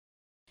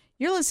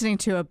You're listening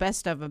to a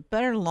best of a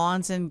Better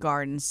Lawns and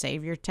Gardens.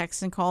 Save your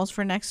texts and calls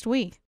for next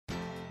week.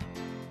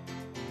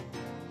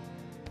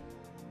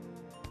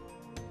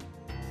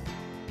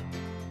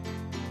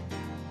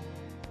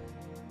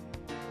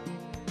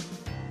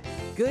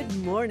 Good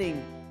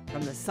morning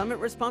from the Summit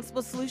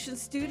Responsible Solutions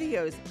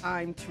Studios.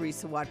 I'm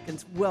Teresa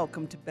Watkins.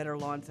 Welcome to Better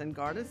Lawns and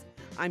Gardens.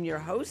 I'm your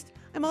host.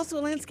 I'm also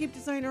a landscape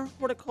designer,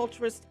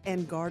 horticulturist,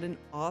 and garden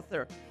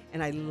author.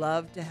 And I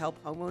love to help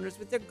homeowners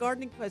with their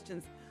gardening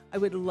questions. I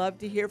would love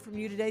to hear from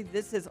you today.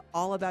 This is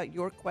all about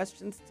your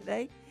questions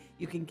today.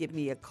 You can give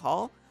me a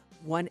call,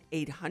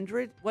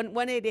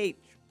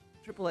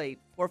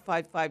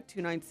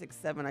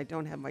 1-888-455-2967. I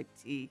don't have my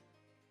tea.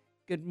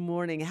 Good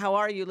morning. How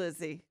are you,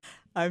 Lizzie?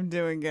 I'm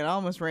doing good. I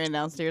almost ran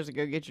downstairs to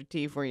go get your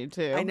tea for you,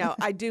 too. I know.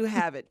 I do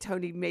have it.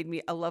 Tony made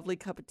me a lovely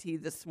cup of tea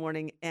this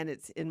morning, and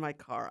it's in my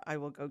car. I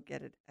will go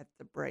get it at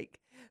the break.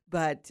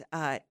 But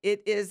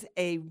it is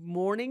a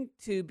morning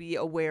to be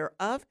aware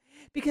of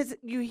because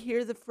you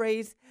hear the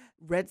phrase,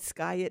 red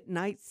sky at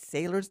night,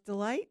 sailor's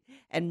delight,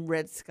 and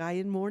red sky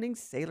in morning,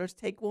 sailors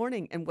take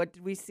warning. And what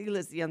did we see,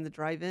 Lizzie, on the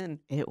drive-in?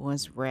 It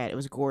was red. It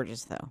was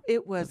gorgeous, though.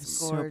 It was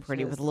So gorgeous.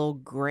 pretty with little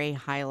gray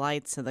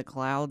highlights of the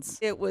clouds.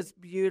 It was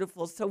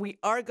beautiful. So we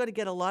are going to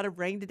get a lot of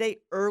rain today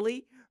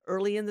early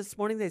in this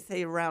morning. They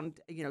say around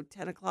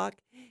 10 o'clock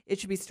it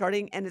should be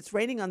starting, and it's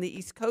raining on the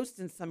East Coast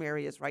in some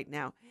areas right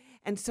now.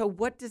 And so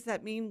what does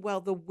that mean?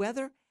 Well, the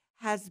weather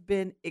has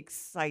been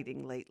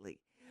exciting lately.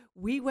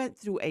 We went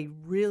through a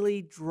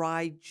really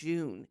dry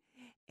June,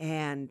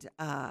 and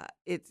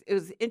it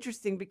was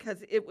interesting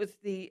because it was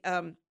the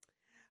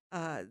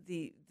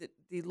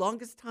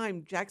longest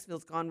time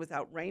Jacksonville's gone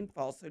without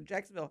rainfall. So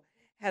Jacksonville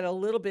had a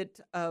little bit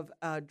of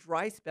a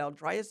dry spell,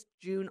 driest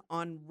June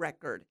on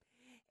record.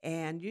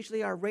 And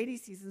usually our rainy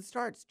season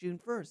starts June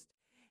 1st.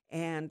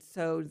 And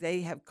so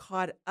they have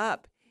caught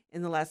up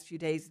in the last few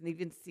days and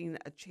even seen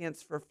a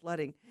chance for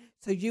flooding.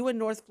 So you in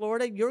North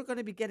Florida, you're going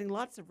to be getting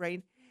lots of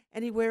rain,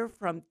 anywhere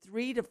from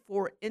 3 to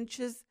 4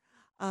 inches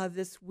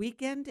this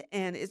weekend.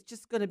 And it's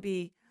just going to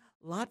be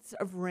lots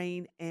of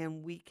rain,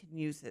 and we can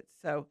use it.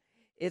 So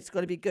it's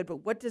going to be good. But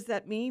what does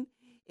that mean?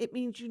 It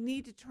means you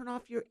need to turn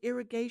off your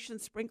irrigation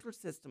sprinkler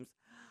systems.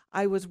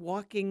 I was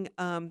walking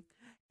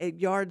at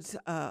yards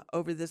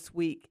over this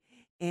week,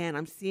 and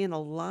I'm seeing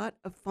a lot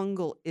of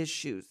fungal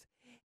issues.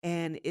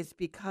 And it's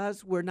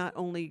because we're not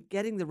only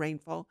getting the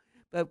rainfall,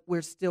 but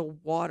we're still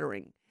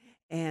watering.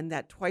 And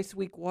that twice a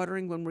week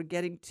watering, when we're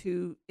getting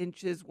 1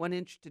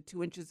 inch to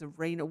 2 inches of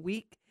rain a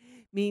week,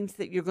 means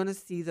that you're going to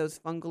see those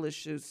fungal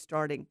issues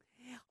starting.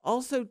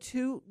 Also,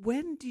 too,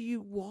 when do you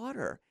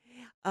water?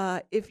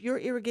 If your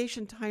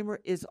irrigation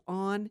timer is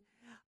on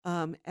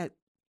at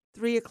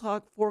 3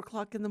 o'clock, 4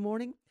 o'clock in the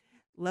morning,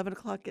 11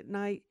 o'clock at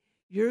night,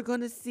 you're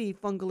going to see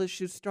fungal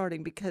issues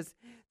starting because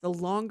the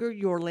longer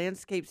your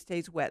landscape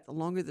stays wet, the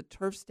longer the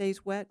turf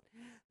stays wet,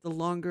 the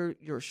longer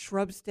your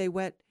shrubs stay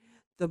wet,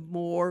 the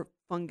more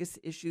fungus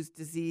issues,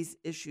 disease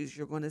issues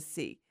you're going to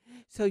see.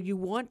 So you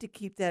want to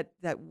keep that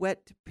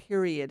wet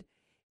period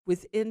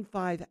within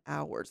 5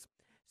 hours.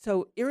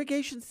 So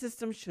irrigation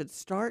systems should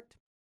start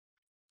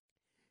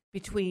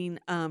between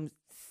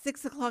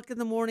 6 o'clock in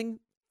the morning,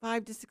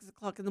 5 to 6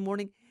 o'clock in the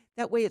morning.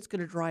 That way it's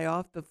going to dry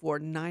off before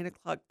 9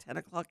 o'clock, 10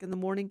 o'clock in the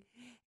morning,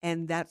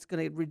 and that's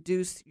going to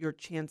reduce your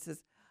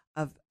chances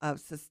of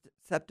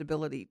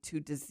susceptibility to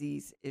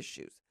disease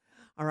issues.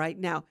 All right,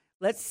 now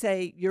let's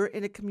say you're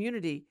in a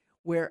community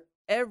where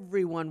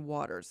everyone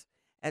waters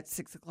at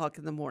 6 o'clock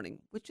in the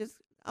morning, which is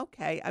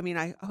okay. I mean,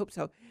 I hope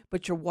so,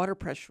 but your water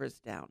pressure is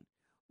down.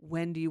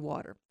 When do you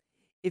water?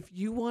 If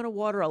you want to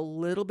water a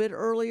little bit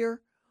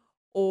earlier,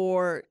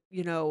 or,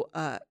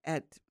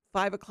 at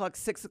 5 o'clock,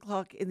 6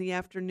 o'clock in the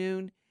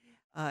afternoon,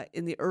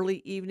 in the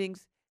early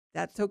evenings,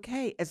 that's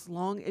okay as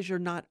long as you're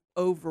not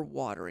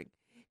overwatering.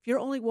 If you're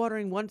only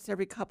watering once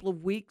every couple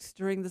of weeks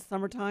during the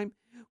summertime,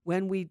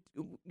 when we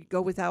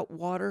go without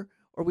water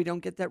or we don't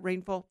get that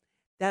rainfall,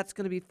 that's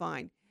going to be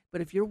fine.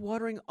 But if you're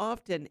watering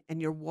often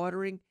and you're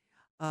watering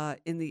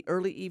in the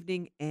early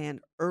evening and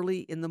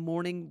early in the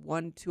morning,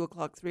 1, 2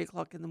 o'clock, 3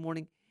 o'clock in the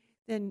morning,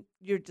 then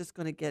you're just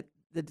going to get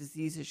the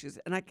disease issues.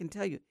 And I can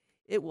tell you,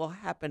 it will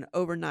happen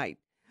overnight.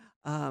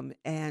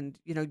 And,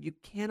 you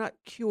cannot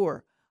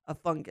cure a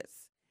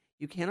fungus.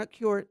 You cannot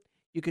cure it.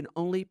 You can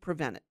only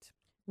prevent it.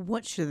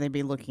 What should they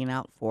be looking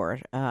out for,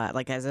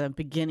 like as a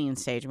beginning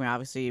stage? I mean,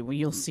 obviously,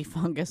 you'll see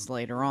fungus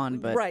later on,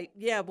 but... Right,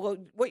 yeah. Well,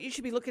 what you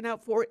should be looking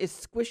out for is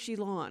squishy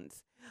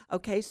lawns.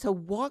 Okay, so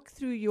walk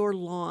through your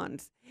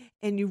lawns,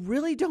 and you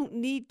really don't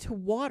need to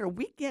water.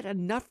 We get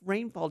enough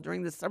rainfall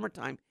during the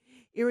summertime.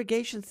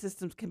 Irrigation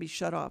systems can be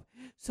shut off.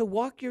 So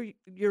walk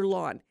your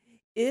lawn.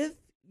 If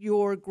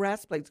your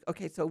grass blades,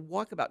 okay, so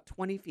walk about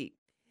 20 feet.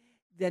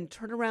 Then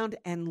turn around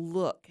and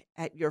look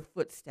at your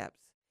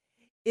footsteps.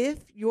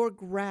 If your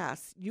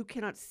grass, you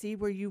cannot see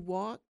where you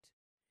walked,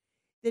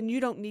 then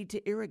you don't need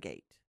to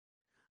irrigate.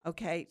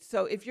 Okay,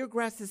 so if your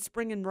grass is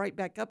springing right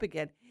back up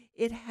again,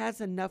 it has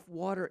enough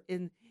water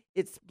in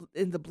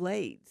the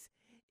blades.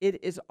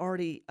 It is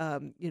already,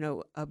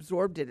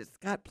 absorbed it. It's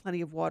got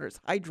plenty of water. It's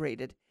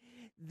hydrated.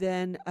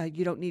 then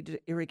you don't need to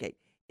irrigate.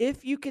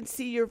 If you can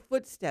see your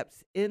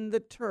footsteps in the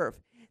turf,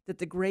 that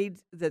the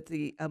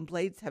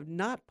blades have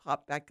not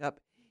popped back up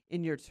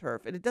in your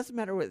turf, and it doesn't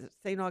matter whether it's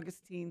St.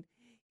 Augustine,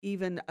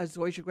 even a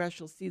zoysia grass,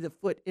 you'll see the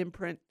foot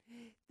imprint,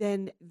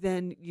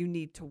 then you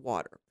need to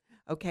water.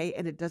 Okay,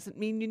 and it doesn't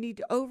mean you need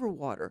to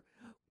overwater.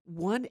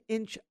 1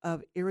 inch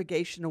of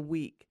irrigation a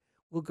week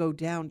will go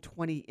down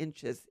 20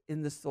 inches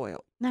in the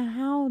soil. Now,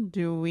 how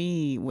do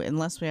we,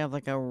 unless we have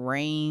like a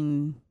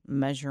rain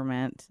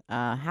measurement,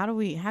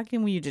 how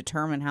can we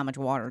determine how much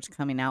water is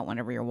coming out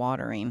whenever you're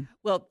watering?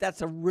 Well,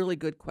 that's a really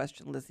good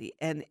question, Lizzie.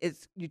 And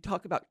you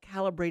talk about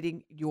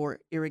calibrating your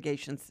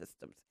irrigation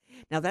systems.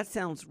 Now, that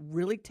sounds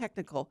really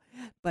technical,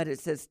 but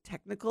it's as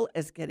technical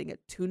as getting a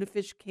tuna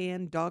fish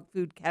can, dog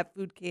food, cat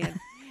food can.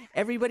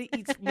 Everybody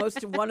eats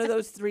most of one of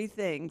those three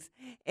things.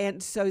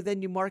 And so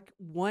then you mark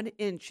 1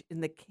 inch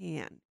in the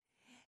can.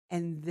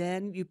 And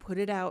then you put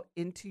it out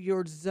into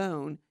your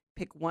zone,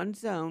 pick one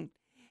zone,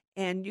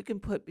 and you can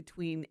put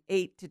between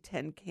 8 to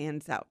 10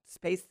 cans out.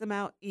 Space them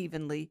out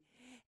evenly,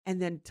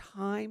 and then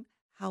time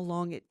how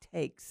long it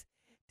takes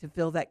to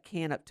fill that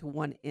can up to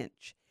 1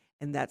 inch.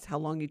 And that's how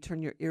long you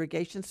turn your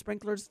irrigation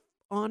sprinklers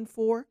on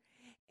for,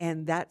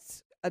 and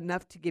that's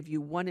enough to give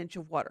you 1 inch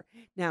of water.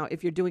 Now,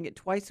 if you're doing it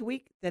twice a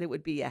week, then it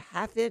would be a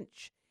 ½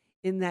 inch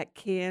in that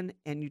can,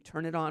 and you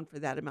turn it on for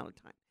that amount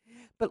of time.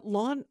 But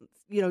lawn,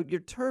 your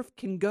turf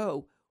can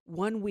go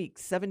 1 week,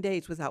 7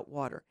 days without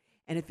water.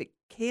 And if it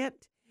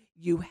can't,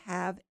 you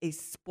have a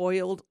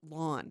spoiled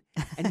lawn,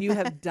 and you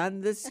have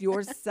done this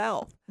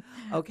yourself.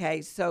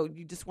 Okay, so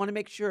you just want to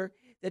make sure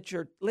that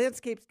your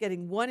landscape's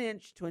getting 1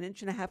 inch to 1.5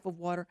 inches of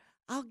water.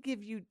 I'll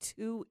give you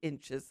 2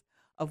 inches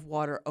of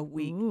water a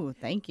week. Ooh,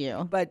 thank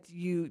you. But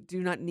you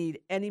do not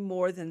need any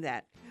more than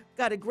that.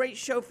 Got a great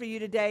show for you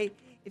today.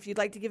 If you'd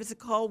like to give us a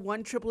call,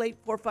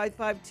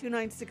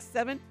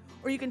 1-888-455-2967,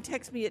 or you can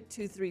text me at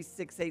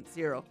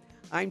 23680.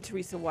 I'm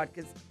Teresa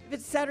Watkins. If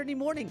it's Saturday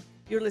morning,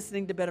 you're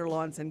listening to Better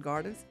Lawns and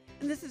Gardens,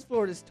 and this is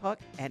Florida's Talk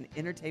and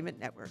Entertainment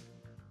Network.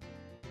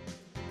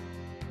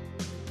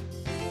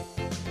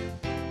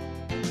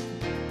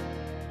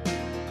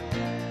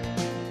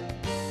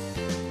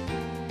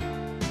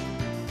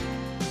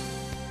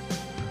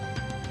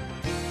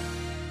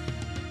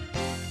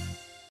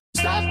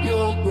 Stop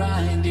your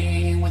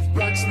grinding with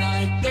Brooks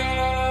Night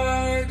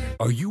Guard.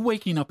 Are you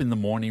waking up in the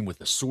morning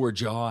with a sore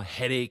jaw,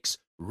 headaches,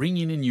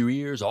 ringing in your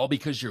ears, all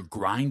because you're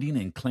grinding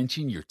and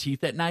clenching your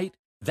teeth at night?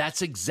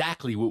 That's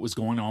exactly what was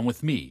going on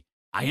with me.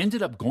 I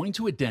ended up going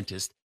to a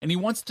dentist, and he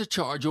wants to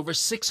charge over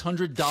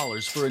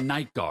 $600 for a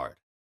night guard.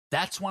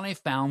 That's when I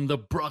found the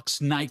Brooks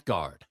Night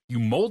Guard. You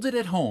mold it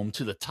at home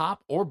to the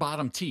top or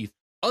bottom teeth.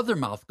 Other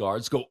mouth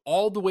guards go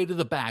all the way to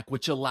the back,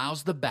 which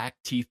allows the back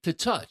teeth to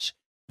touch.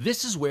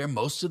 This is where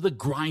most of the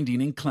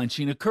grinding and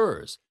clenching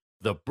occurs.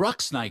 The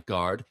Brooks Night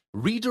Guard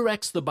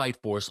redirects the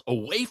bite force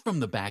away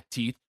from the back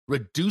teeth,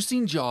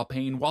 reducing jaw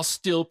pain while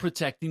still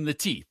protecting the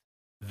teeth.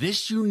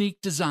 This unique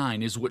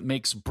design is what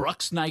makes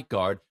Brooks Night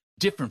Guard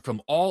different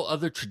from all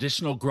other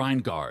traditional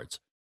grind guards.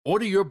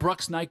 Order your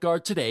Brooks Night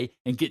Guard today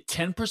and get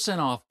 10%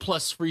 off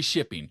plus free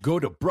shipping. Go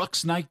to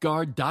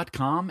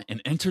brooksnightguard.com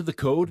and enter the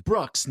code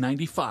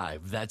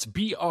BROOKS95. That's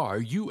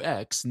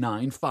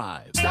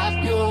BRUX95.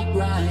 Stop your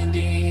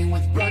grinding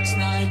with Brooks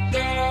Night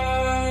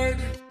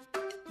Guard.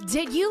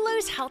 Did you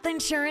lose health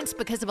insurance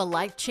because of a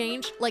life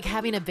change, like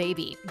having a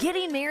baby,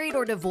 getting married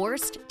or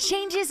divorced,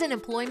 changes in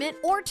employment,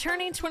 or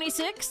turning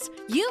 26?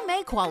 You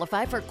may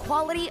qualify for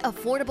quality,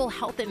 affordable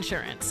health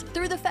insurance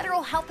through the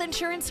Federal Health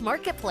Insurance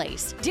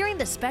Marketplace during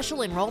the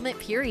special enrollment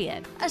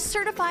period. A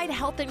certified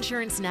health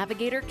insurance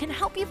navigator can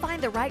help you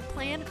find the right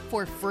plan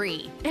for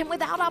free and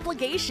without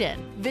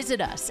obligation.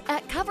 Visit us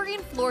at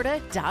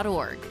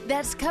coveringflorida.org.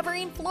 That's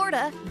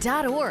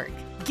coveringflorida.org.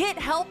 Get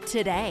help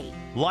today.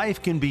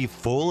 Life can be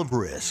full of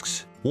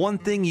risks. One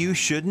thing you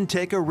shouldn't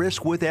take a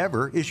risk with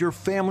ever is your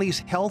family's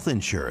health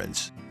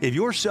insurance. If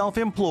you're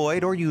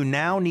self-employed or you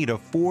now need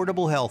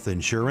affordable health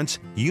insurance,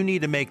 you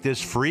need to make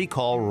this free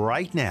call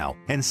right now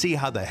and see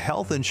how the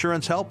Health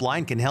Insurance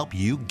Helpline can help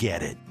you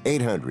get it.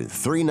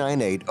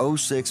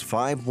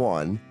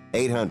 800-398-0651.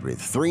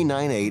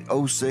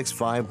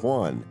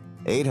 800-398-0651.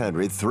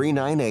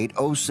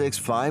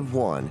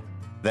 800-398-0651.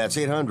 That's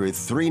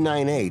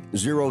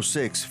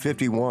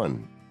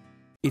 800-398-0651.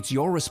 It's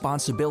your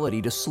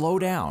responsibility to slow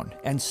down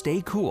and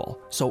stay cool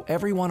so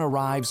everyone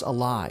arrives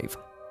alive.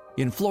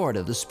 In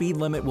Florida, the speed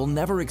limit will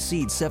never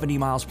exceed 70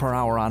 miles per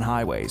hour on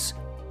highways.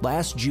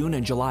 Last June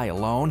and July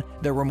alone,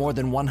 there were more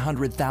than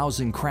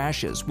 100,000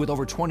 crashes, with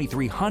over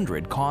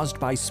 2,300 caused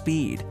by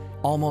speed.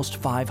 Almost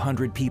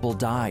 500 people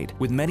died,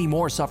 with many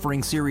more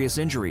suffering serious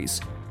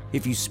injuries.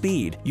 If you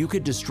speed, you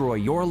could destroy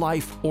your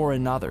life or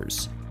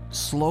another's.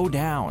 Slow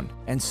down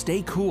and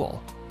stay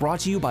cool.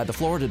 Brought to you by the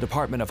Florida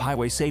Department of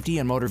Highway Safety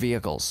and Motor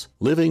Vehicles.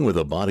 Living with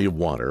a body of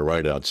water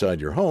right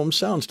outside your home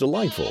sounds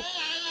delightful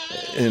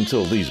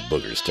until these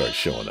boogers start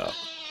showing up.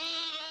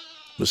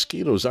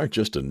 Mosquitoes aren't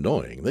just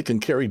annoying, they can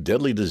carry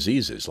deadly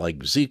diseases like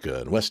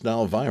Zika and West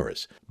Nile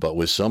virus. But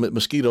with Summit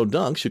Mosquito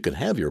Dunks, you can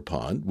have your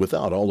pond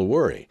without all the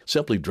worry.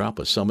 Simply drop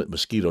a Summit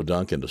Mosquito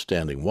Dunk into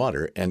standing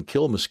water and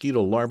kill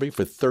mosquito larvae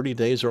for 30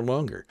 days or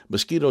longer.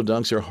 Mosquito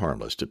Dunks are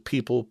harmless to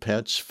people,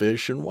 pets,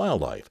 fish, and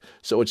wildlife.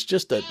 So it's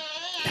just that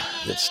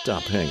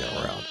stop hanging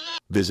around.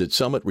 Visit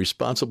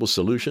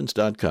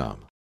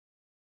summitresponsiblesolutions.com.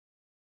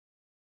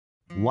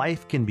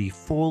 Life can be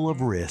full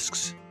of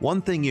risks.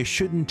 One thing you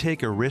shouldn't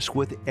take a risk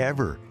with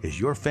ever is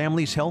your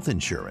family's health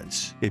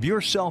insurance. If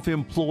you're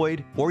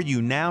self-employed or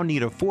you now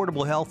need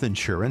affordable health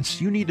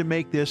insurance, you need to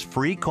make this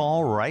free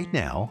call right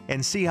now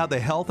and see how the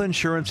Health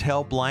Insurance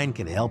Helpline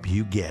can help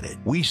you get it.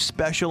 We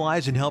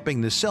specialize in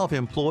helping the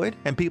self-employed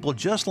and people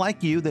just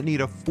like you that need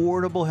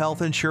affordable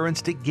health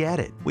insurance to get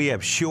it. We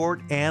have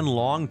short and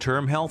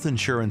long-term health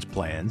insurance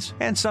plans,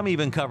 and some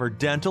even cover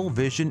dental,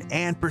 vision,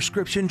 and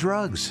prescription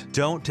drugs.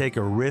 Don't take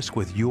a risk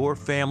with your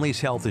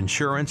family's health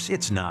insurance.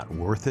 It's not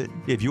worth it.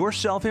 If you're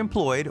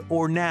self-employed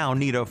or now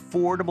need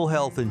affordable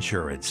health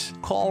insurance,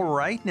 call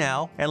right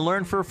now and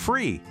learn for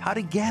free how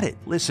to get it.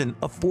 Listen,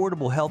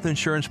 affordable health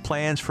insurance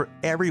plans for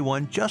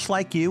everyone just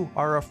like you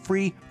are a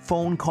free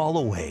phone call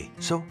away.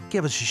 So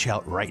give us a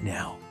shout right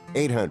now.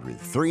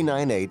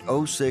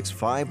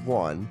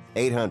 800-398-0651.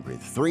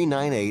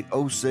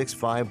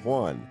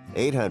 800-398-0651.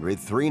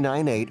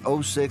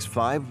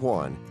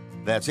 800-398-0651.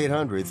 That's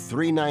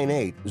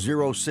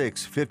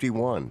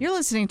 800-398-0651. You're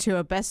listening to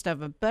a best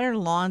of a Better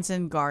Lawns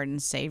and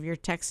Gardens. Save your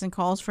texts and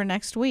calls for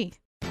next week.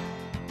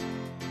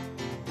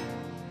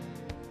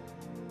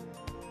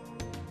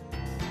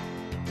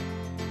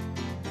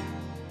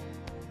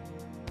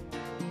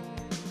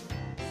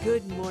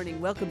 Good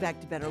morning. Welcome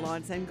back to Better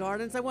Lawns and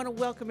Gardens. I want to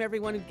welcome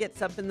everyone who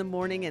gets up in the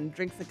morning and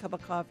drinks a cup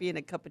of coffee and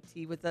a cup of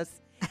tea with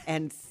us.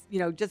 And,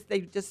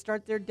 they just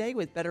start their day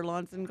with Better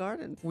Lawns and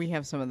Gardens. We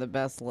have some of the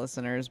best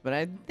listeners, but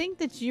I think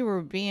that you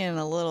were being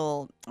a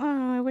little,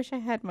 I wish I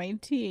had my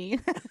tea.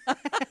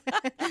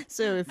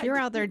 So if you're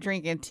out there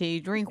drinking tea,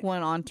 drink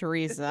one on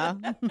Teresa.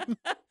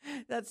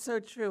 That's so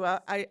true.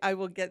 I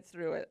will get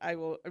through it. I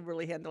will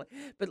really handle it.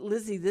 But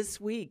Lizzie, this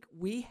week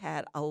we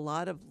had a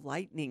lot of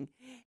lightning,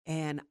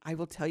 and I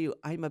will tell you,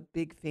 I'm a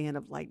big fan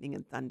of lightning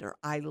and thunder.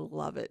 I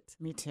love it.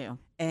 Me too.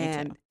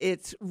 And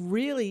it's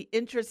really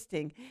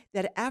interesting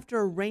that after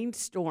a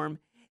rainstorm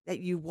that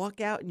you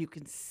walk out and you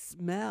can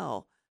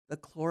smell the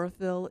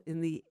chlorophyll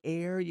in the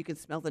air. You can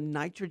smell the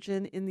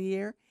nitrogen in the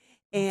air.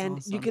 And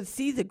That's you awesome. can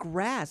see the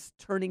grass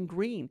turning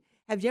green.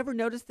 Have you ever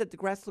noticed that the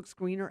grass looks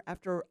greener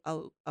after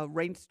a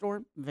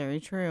rainstorm?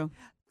 Very true.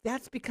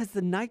 That's because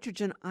the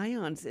nitrogen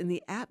ions in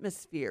the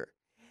atmosphere,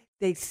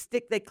 they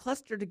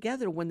cluster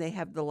together when they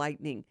have the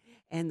lightning,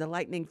 and the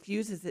lightning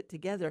fuses it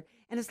together,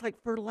 and it's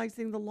like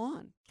fertilizing the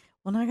lawn.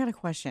 Well, now I got a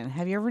question.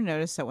 Have you ever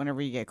noticed that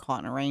whenever you get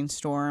caught in a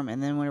rainstorm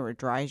and then whenever it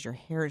dries, your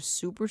hair is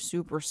super,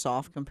 super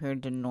soft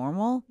compared to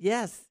normal?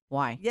 Yes.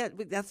 Why? Yeah,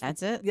 but That's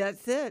it?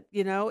 That's it.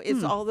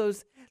 It's all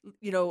those,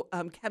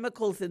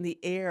 chemicals in the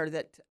air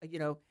that,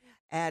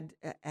 add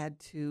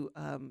to,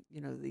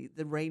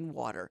 the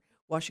rainwater.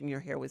 Washing your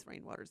hair with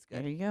rainwater is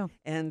good. There you go.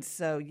 And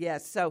so,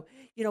 yes. So,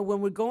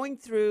 when we're going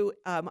through,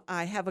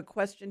 I have a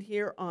question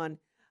here on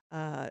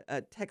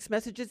text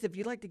messages. If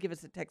you'd like to give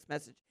us a text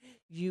message,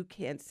 you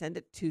can send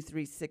it to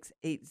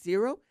 23680.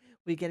 We'll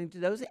be getting to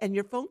those. And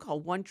your phone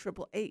call,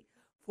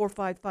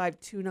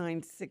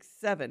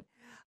 1-888-455-2967.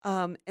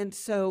 And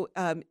so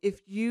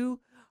if you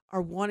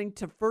are wanting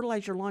to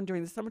fertilize your lawn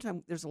during the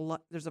summertime,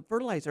 there's a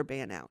fertilizer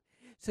ban out.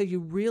 So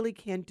you really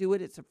can do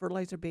it. It's a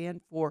fertilizer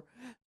ban for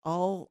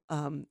all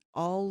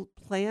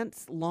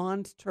plants,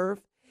 lawns,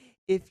 turf.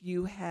 If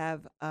you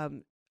have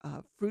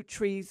fruit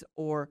trees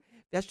or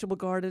vegetable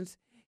gardens,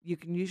 you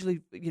can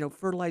usually,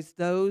 fertilize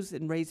those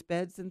and raise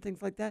beds and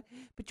things like that.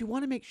 But you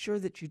want to make sure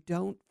that you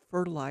don't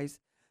fertilize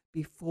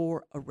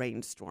before a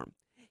rainstorm.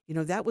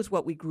 That was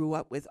what we grew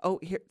up with. Oh,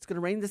 here, it's going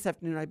to rain this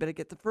afternoon. I better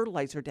get the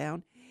fertilizer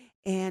down.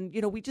 And,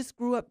 we just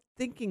grew up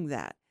thinking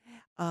that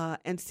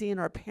and seeing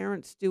our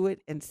parents do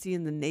it and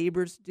seeing the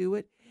neighbors do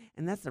it.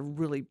 And that's a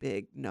really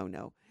big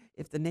no-no.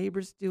 If the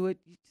neighbors do it,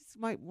 you just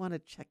might want to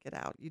check it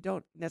out. You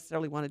don't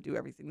necessarily want to do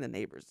everything the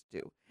neighbors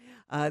do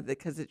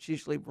because it's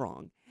usually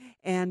wrong.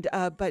 And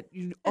but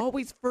you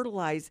always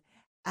fertilize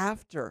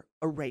after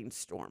a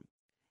rainstorm.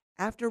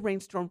 After a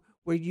rainstorm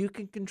where you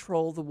can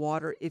control the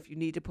water if you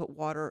need to put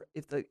water,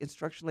 if the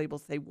instruction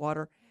labels say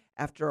water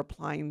after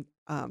applying,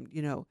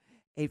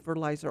 a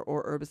fertilizer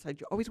or herbicide,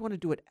 you always want to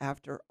do it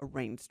after a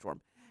rainstorm,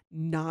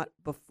 not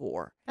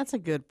before. That's a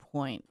good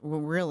point.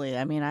 Well, really,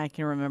 I mean, I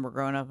can remember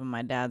growing up and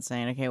my dad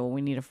saying, okay, well,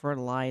 we need to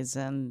fertilize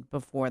and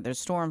before there's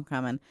storm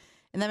coming.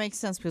 And that makes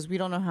sense because we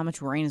don't know how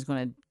much rain is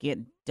going to get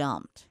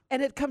dumped.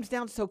 And it comes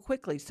down so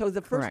quickly. So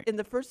Correct. in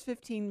the first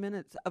 15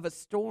 minutes of a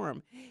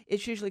storm,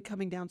 it's usually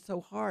coming down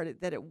so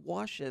hard that it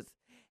washes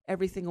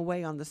everything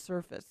away on the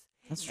surface.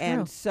 That's true.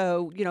 And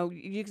so,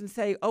 you can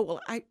say, oh, well,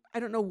 I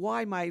don't know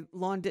why my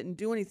lawn didn't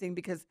do anything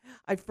because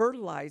I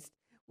fertilized.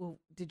 well,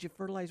 did you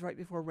fertilize right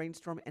before a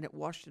rainstorm and it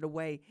washed it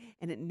away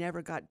and it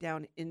never got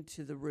down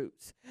into the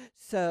roots?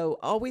 So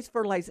always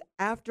fertilize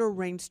after a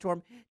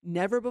rainstorm,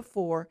 never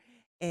before,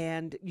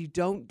 and you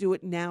don't do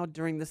it now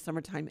during the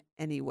summertime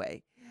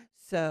anyway.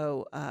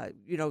 So,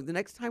 the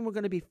next time we're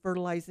going to be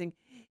fertilizing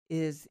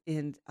is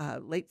in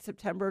late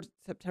September,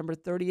 September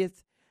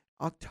 30th.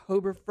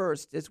 October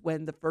 1st is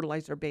when the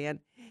fertilizer ban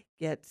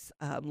gets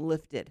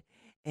lifted.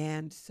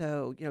 And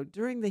so,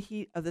 during the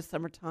heat of the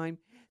summertime,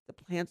 the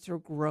plants are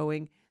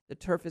growing, the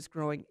turf is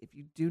growing. If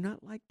you do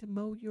not like to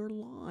mow your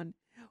lawn,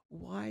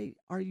 why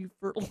are you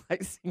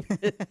fertilizing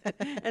it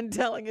and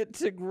telling it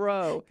to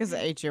grow? Because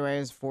the HOA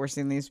is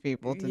forcing these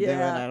people to do it.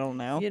 Yeah, I don't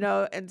know.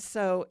 and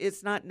so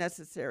it's not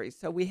necessary.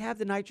 So we have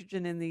the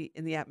nitrogen in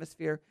the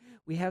atmosphere,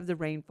 we have the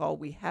rainfall,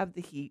 we have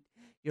the heat.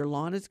 Your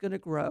lawn is going to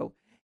grow,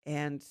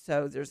 and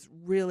so there's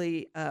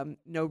really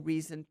no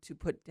reason to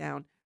put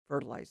down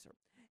fertilizer.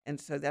 And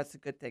so that's a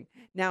good thing.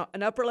 Now,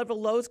 an upper level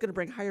low is going to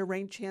bring higher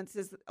rain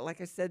chances, like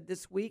I said,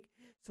 this week.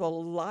 So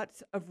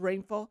lots of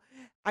rainfall.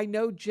 I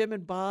know Jim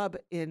and Bob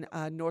in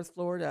North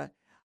Florida,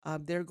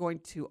 they're going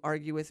to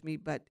argue with me,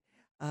 but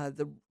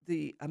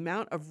the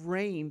amount of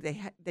rain,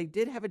 they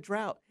did have a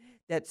drought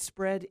that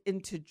spread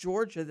into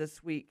Georgia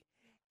this week.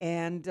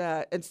 And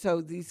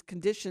so these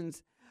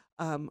conditions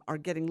are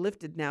getting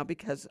lifted now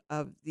because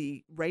of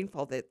the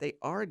rainfall that they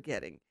are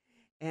getting.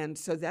 And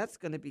so that's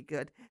going to be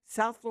good.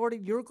 South Florida,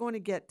 you're going to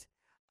get,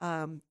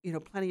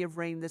 plenty of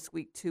rain this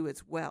week too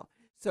as well.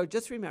 So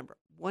just remember,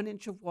 1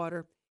 inch of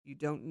water, you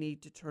don't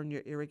need to turn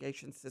your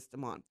irrigation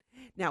system on.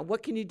 Now,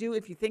 what can you do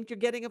if you think you're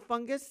getting a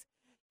fungus?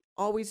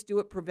 Always do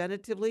it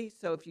preventatively.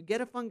 So if you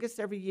get a fungus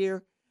every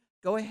year,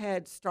 go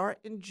ahead, start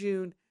in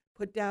June,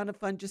 put down a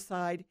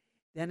fungicide.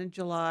 Then in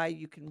July,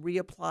 you can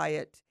reapply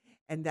it,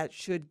 and that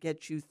should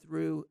get you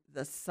through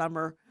the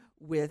summer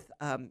with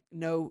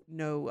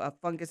no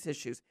fungus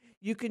issues.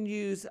 You can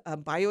use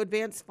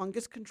BioAdvanced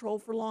fungus control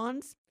for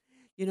lawns,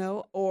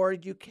 or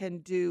you can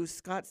do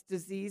Scott's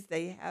disease.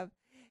 They have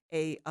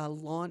a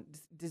lawn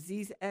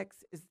disease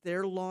X is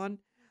their lawn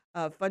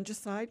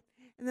fungicide,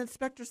 and then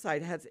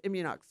Spectracide has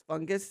Immunox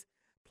fungus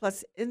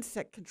plus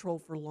insect control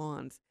for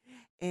lawns.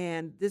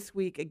 And this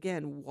week,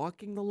 again,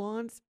 walking the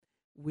lawns,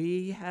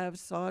 we have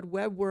sod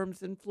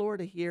webworms in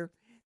Florida here.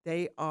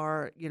 They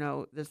are,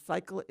 the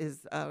cycle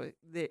is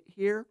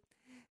here.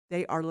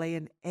 They are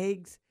laying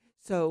eggs.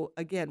 So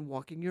again,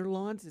 walking your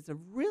lawns is a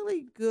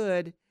really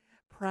good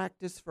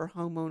practice for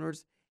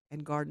homeowners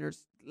and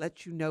gardeners.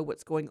 Let you know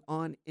what's going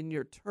on in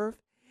your turf.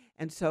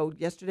 And so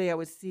yesterday I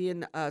was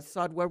seeing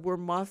sod webworm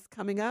moths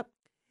coming up.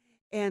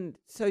 And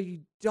so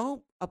you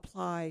don't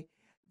apply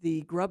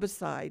the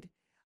grubicide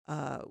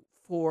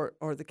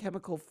or the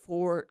chemical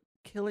for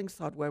killing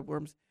sod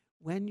webworms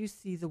when you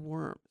see the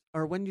worms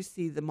or when you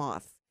see the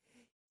moths.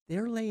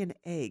 They're laying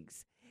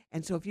eggs.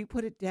 And so if you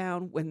put it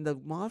down when the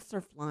moths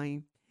are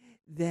flying,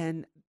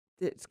 then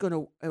it's going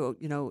to,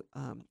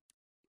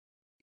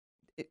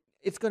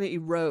 it's going to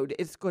erode.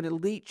 It's going to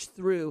leach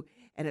through,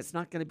 and it's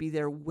not going to be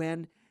there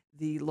when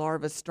the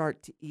larvae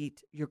start to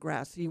eat your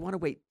grass. So you want to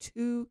wait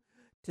 2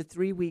 to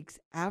 3 weeks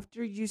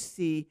after you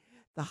see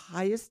the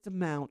highest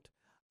amount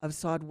of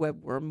sod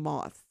webworm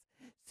moths.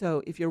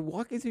 So if you're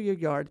walking through your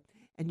yard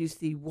and you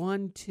see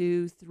 1,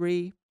 2,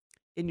 3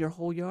 in your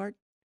whole yard,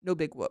 no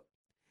big whoop.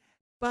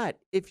 But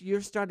if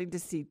you're starting to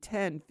see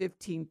 10,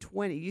 15,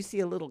 20, you see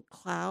a little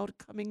cloud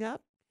coming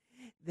up,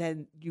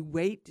 then you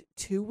wait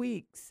 2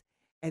 weeks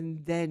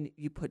and then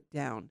you put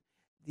down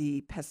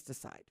the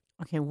pesticide.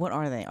 Okay, what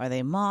are they? Are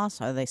they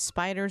moths? Are they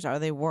spiders? Are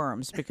they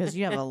worms? Because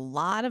you have a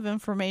lot of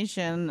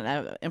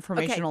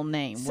informational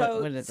name.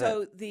 So, what is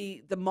so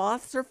it? the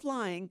moths are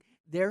flying.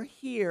 They're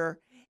here,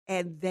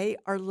 and they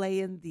are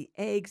laying the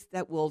eggs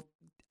that will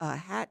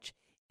hatch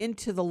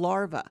into the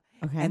larva.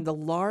 Okay. And the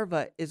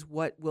larva is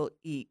what will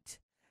eat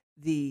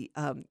the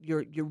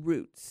your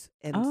roots.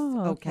 And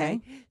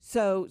okay.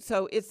 So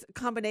it's a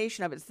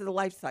combination of it. It's the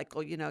life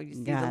cycle. You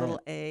see Got the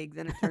little it. egg,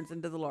 then it turns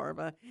into the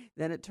larva,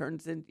 then it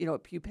turns in,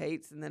 it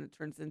pupates, and then it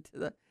turns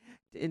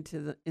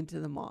into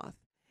the moth.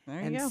 There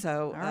you And go.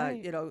 so All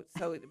right.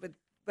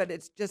 but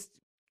it's just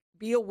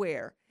be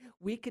aware.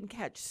 We can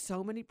catch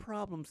so many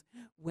problems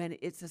when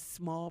it's a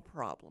small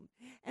problem.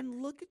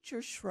 And look at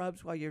your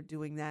shrubs while you're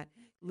doing that.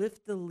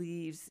 Lift the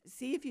leaves.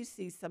 See if you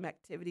see some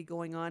activity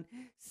going on,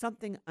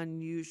 something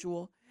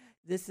unusual.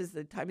 This is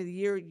the time of the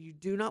year you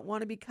do not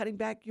want to be cutting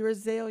back your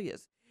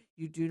azaleas.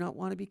 You do not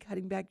want to be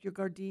cutting back your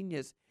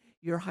gardenias,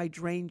 your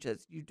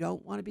hydrangeas. You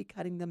don't want to be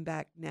cutting them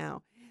back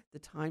now. The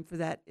time for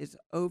that is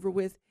over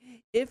with.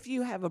 If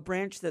you have a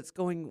branch that's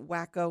going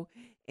wacko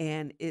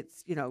and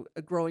it's,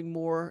 growing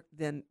more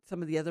than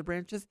some of the other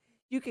branches,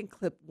 you can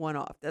clip one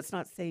off. That's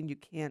not saying you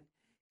can't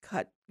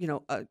cut,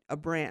 a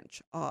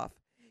branch off.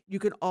 You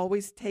can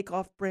always take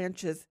off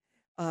branches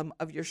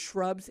of your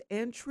shrubs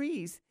and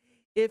trees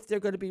if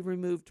they're going to be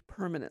removed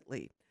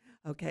permanently.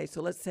 Okay,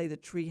 so let's say the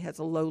tree has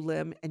a low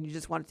limb and you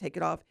just want to take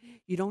it off.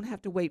 You don't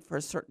have to wait for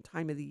a certain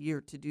time of the year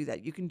to do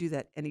that. You can do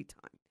that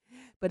anytime.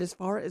 But as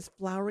far as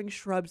flowering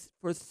shrubs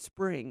for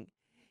spring,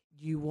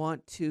 you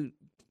want to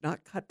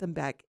not cut them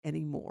back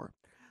anymore.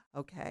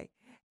 Okay,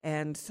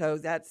 and so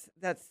that's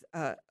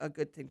a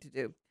good thing to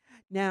do.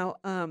 Now,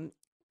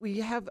 we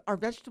have our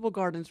vegetable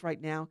gardens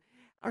right now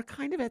are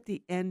kind of at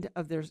the end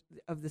of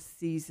of the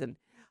season.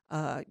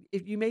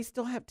 If you may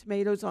still have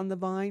tomatoes on the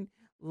vine,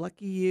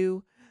 lucky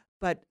you.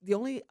 But the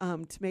only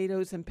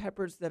tomatoes and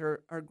peppers that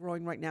are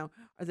growing right now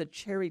are the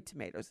cherry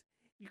tomatoes.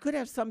 You could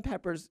have some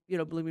peppers,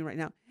 blooming right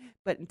now,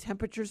 but in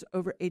temperatures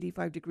over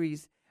 85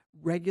 degrees,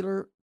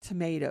 regular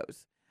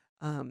tomatoes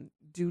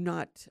do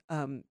not,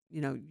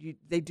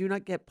 they do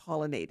not get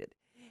pollinated.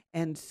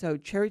 And so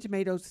cherry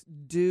tomatoes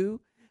do,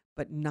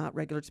 but not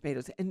regular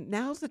tomatoes. And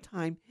now's the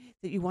time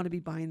that you want to be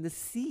buying the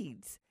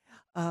seeds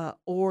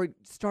or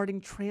starting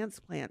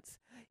transplants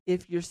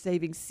if you're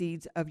saving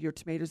seeds of your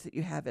tomatoes that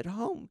you have at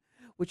home,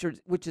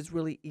 which is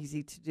really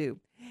easy to do.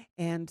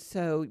 And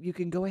so you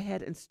can go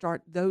ahead and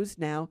start those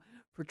now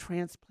for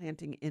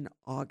transplanting in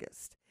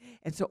August.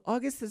 And so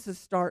August is the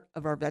start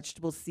of our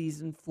vegetable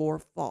season for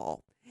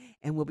fall.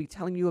 And we'll be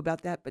telling you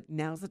about that, but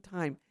now's the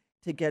time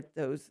to get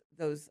those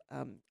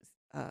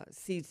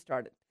seeds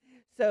started.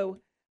 So,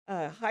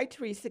 hi,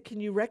 Teresa. Can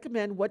you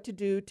recommend what to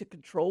do to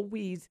control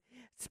weeds,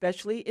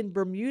 especially in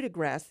Bermuda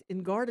grass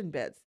in garden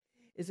beds?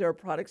 Is there a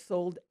product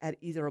sold at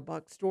either a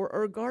box store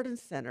or a garden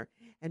center?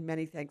 And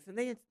many thanks. And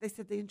they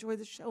said they enjoy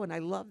the show, and I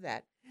love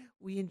that.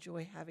 We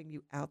enjoy having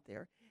you out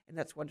there, and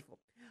that's wonderful.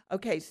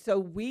 Okay, so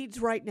weeds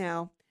right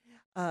now,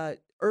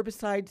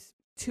 herbicides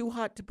too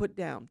hot to put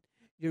down.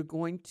 You're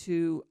going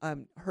to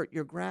hurt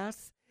your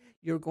grass.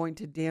 You're going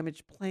to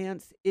damage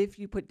plants if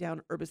you put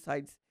down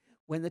herbicides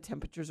when the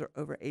temperatures are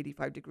over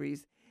 85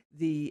 degrees.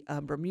 The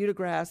Bermuda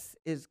grass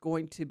is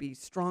going to be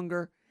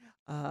stronger,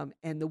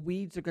 and the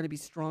weeds are going to be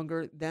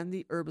stronger than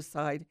the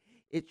herbicide.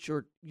 It's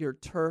your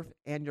turf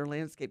and your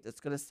landscape that's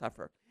going to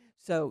suffer.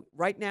 So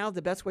right now,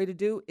 the best way to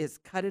do is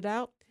cut it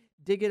out,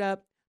 dig it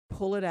up,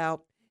 pull it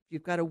out. If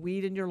you've got a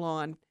weed in your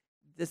lawn,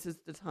 this is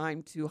the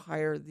time to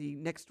hire the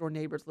next door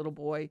neighbor's little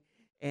boy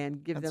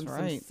and give them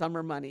some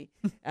summer money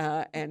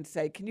and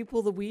say, can you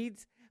pull the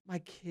weeds? My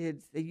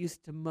kids, they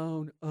used to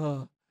moan,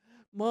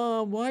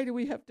 Mom, why do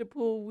we have to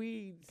pull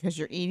weeds? Because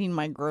you're eating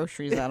my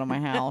groceries out of my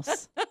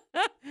house.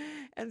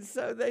 And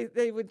so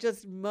they would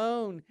just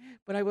moan.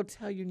 But I will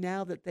tell you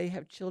now that they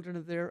have children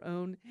of their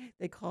own.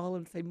 They call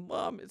and say,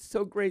 Mom, it's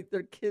so great.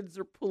 Their kids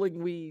are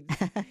pulling weeds.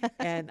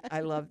 And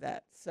I love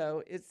that.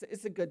 So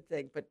it's a good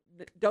thing. But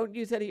don't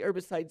use any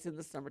herbicides in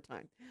the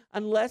summertime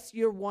unless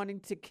you're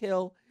wanting to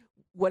kill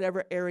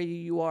whatever area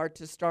you are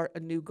to start a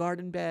new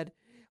garden bed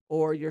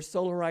or you're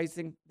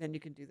solarizing, then you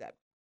can do that.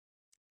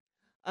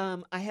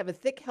 I have a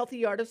thick, healthy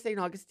yard of St.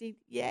 Augustine.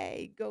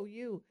 Yay, go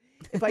you.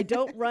 If I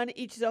don't run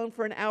each zone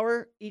for an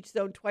hour, each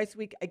zone twice a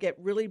week, I get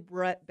really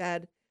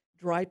bad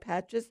dry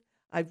patches.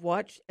 I've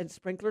watched, and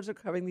sprinklers are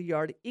covering the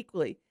yard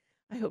equally.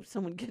 I hope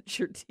someone gets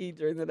your tea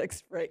during the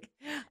next break.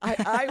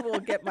 I will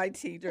get my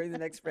tea during the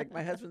next break.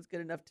 My husband's good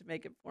enough to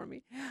make it for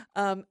me.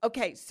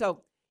 Okay,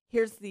 so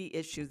here's the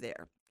issue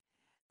there.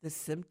 The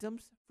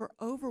symptoms for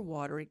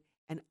overwatering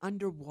and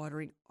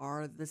underwatering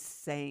are the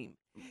same.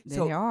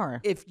 They are.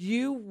 If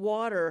you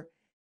water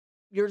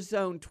your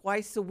zone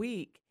twice a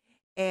week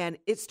and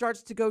it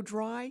starts to go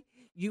dry,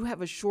 you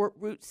have a short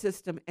root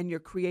system and you're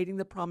creating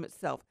the problem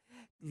itself.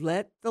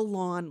 Let the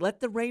lawn,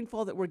 let the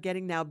rainfall that we're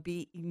getting now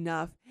be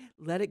enough.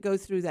 Let it go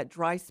through that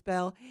dry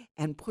spell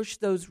and push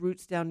those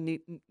roots down,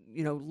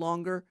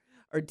 longer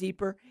or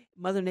deeper.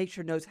 Mother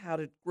Nature knows how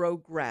to grow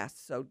grass,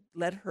 so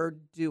let her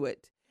do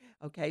it.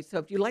 Okay, so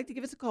if you'd like to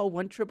give us a call,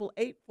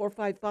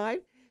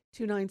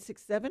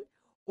 1-888-455-2967,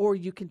 or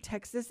you can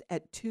text us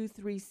at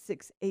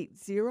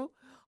 23680.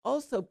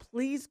 Also,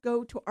 please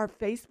go to our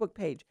Facebook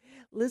page.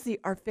 Lizzie,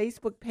 our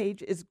Facebook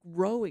page is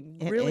growing.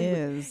 It really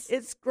is.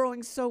 It's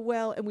growing so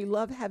well, and we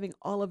love having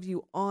all of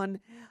you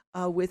on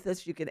with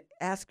us. You can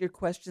ask your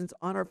questions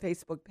on our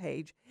Facebook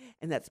page,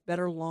 and that's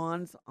Better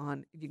Lawns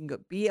on, you can go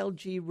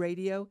BLG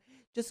Radio.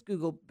 Just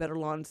Google Better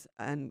Lawns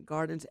and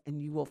Gardens,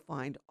 and you will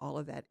find all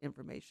of that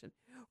information.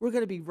 We're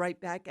going to be right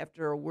back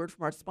after a word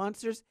from our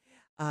sponsors.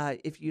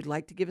 If you'd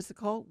like to give us a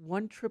call,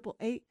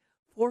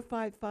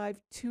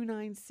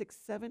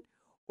 1-888-455-2967,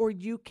 or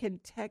you can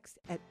text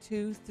at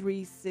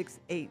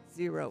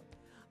 23680.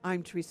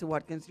 I'm Teresa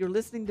Watkins. You're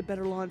listening to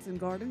Better Lawns and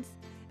Gardens,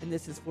 and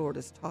this is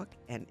Florida's Talk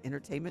and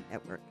Entertainment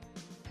Network.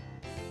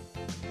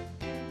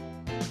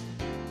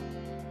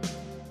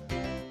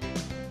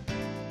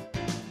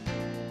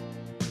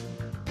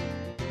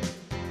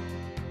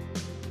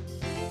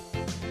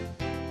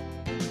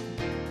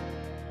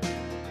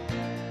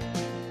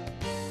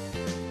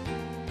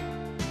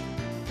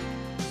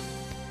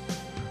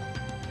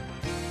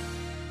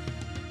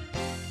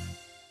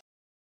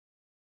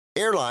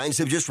 Airlines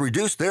have just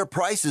reduced their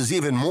prices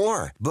even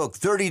more. Book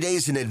 30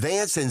 days in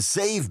advance and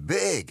save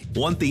big.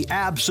 Want the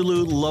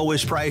absolute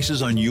lowest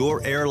prices on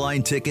your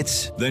airline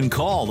tickets? Then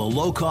call the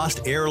Low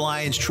Cost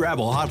Airlines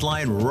Travel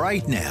Hotline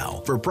right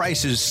now for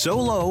prices so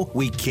low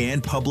we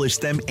can't publish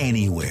them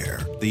anywhere.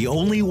 The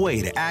only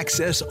way to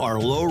access our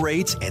low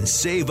rates and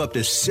save up to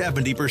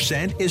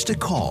 70% is to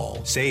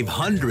call. Save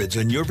hundreds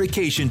on your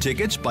vacation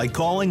tickets by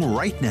calling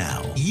right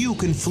now. You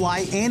can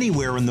fly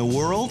anywhere in the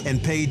world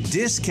and pay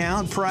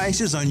discount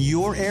prices on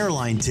your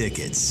airline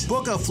tickets.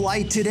 Book a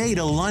flight today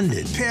to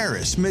London,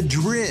 Paris,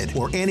 Madrid,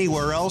 or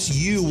anywhere else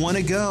you want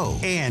to go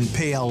and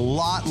pay a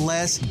lot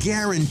less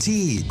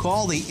guaranteed.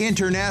 Call the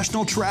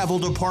International Travel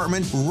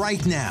Department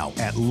right now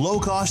at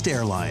Low Cost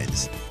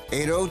Airlines.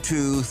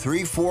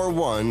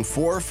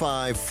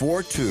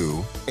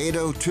 802-341-4542.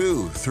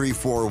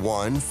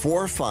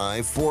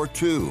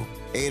 802-341-4542.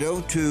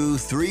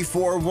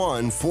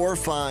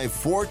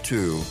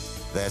 802-341-4542.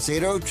 That's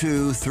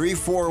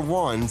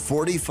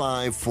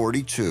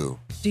 802-341-4542.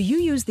 Do you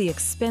use the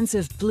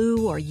expensive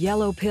blue or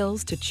yellow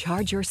pills to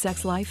charge your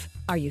sex life?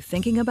 Are you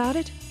thinking about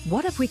it?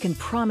 What if we can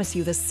promise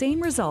you the same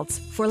results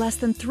for less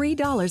than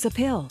 $3 a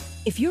pill?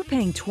 If you're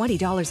paying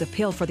 $20 a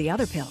pill for the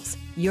other pills,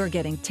 you're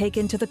getting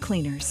taken to the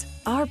cleaners.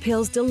 Our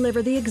pills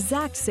deliver the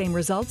exact same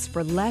results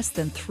for less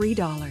than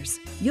 $3.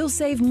 You'll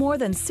save more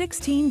than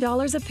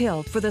 $16 a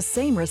pill for the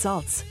same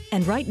results.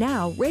 And right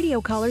now, radio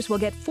callers will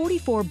get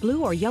 44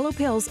 blue or yellow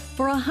pills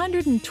for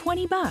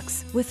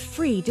 $120 with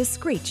free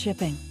discreet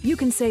shipping. You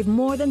can save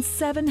more than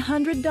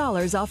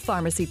 $700 off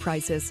pharmacy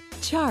prices.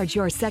 Charge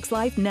your sex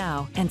life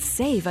now and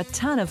save a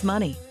ton of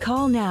money.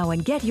 Call now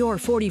and get your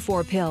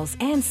 44 pills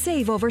and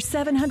save over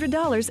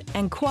 $700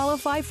 and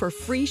qualify for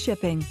free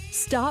shipping.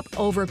 Stop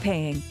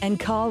overpaying and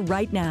call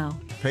right now.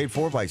 Paid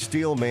for by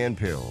Steelman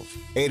Pills.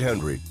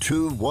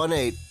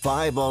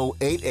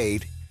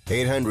 800-218-5088.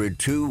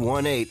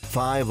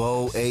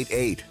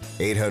 800-218-5088.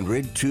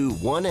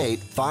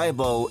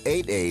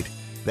 800-218-5088.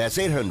 That's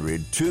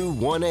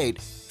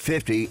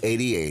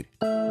 800-218-5088.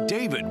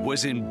 David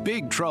was in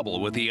big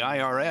trouble with the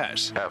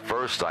IRS. At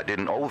first, I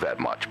didn't owe that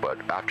much, but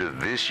after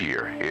this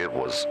year, it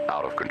was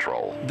out of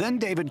control. Then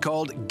David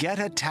called Get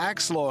a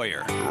Tax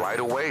Lawyer. Right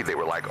away, they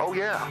were like, oh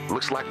yeah,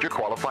 looks like you're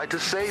qualified to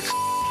save.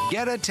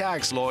 Get a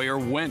Tax Lawyer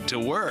went to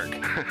work.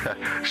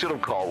 Should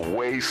have called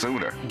way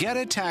sooner. Get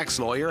a Tax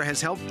Lawyer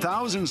has helped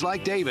thousands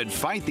like David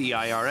fight the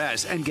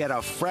IRS and get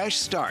a fresh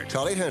start.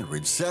 Call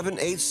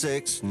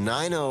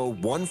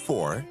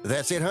 800-786-9014.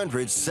 That's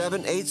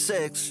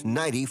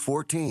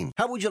 800-786-9014.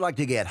 How would you like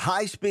to get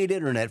high-speed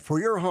internet for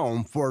your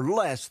home for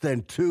less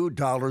than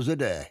 $2 a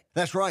day?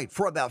 That's right.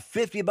 For about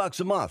 $50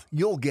 a month,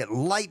 you'll get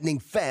lightning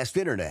fast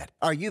internet.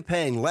 Are you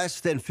paying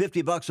less than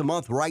 $50 a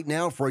month right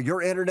now for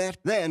your internet?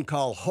 Then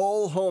call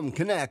Whole Home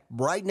Connect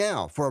right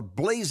now for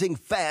blazing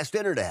fast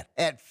internet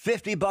at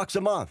 $50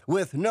 a month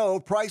with no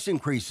price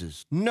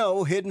increases,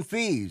 no hidden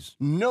fees,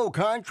 no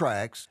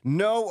contracts,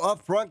 no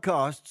upfront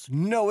costs,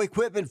 no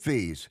equipment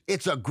fees.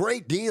 It's a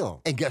great deal.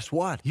 And guess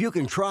what? You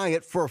can try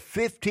it for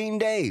 15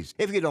 days.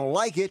 If you don't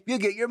like it, you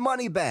get your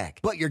money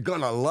back. But you're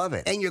going to love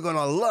it, and you're going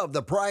to love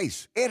the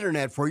price. Internet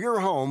for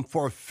your home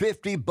for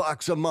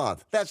 $50 a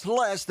month. That's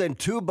less than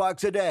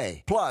 $2 a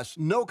day. Plus,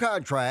 no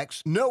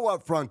contracts, no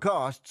upfront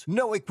costs,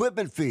 no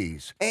equipment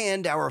fees,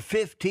 and our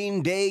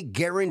 15-day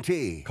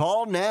guarantee.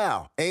 Call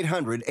now.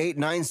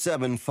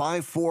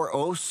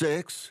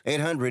 800-897-5406.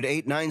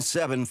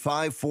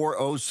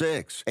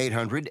 800-897-5406.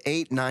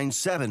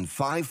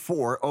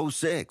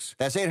 800-897-5406.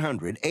 That's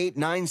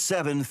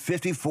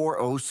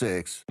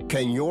 800-897-5406.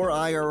 Can your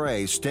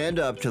IRA stand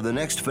up to the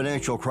next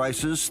financial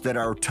crisis that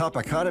our top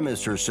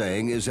economists are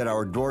saying is at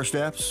our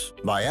doorsteps?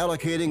 By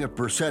allocating a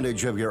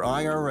percentage of your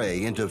IRA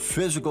into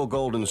physical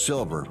gold and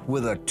silver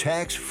with a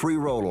tax-free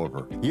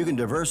rollover, you can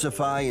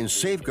diversify and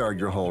safeguard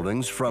your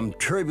holdings from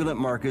turbulent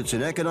markets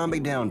and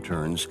economic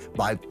downturns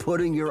by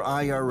putting your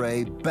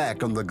IRA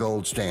back on the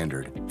gold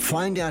standard.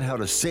 Find out how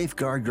to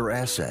safeguard your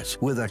assets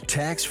with a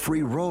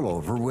tax-free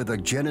rollover with a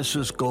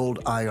Genesis Gold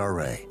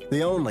IRA,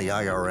 the only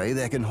IRA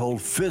that can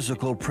hold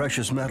physical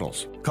precious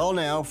metals. Call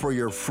now for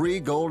your free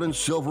gold and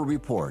silver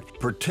report.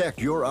 Protect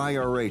your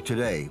IRA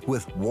today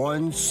with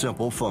one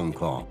simple phone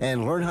call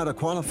and learn how to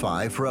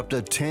qualify for up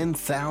to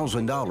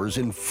 $10,000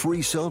 in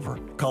free silver.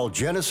 Call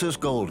Genesis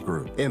Gold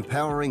Group,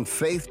 empowering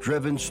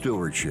faith-driven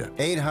stewardship.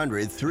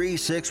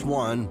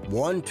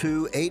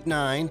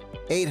 800-361-1289.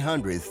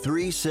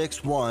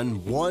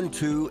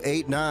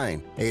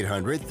 800-361-1289.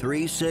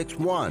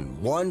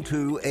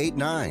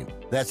 800-361-1289.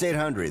 That's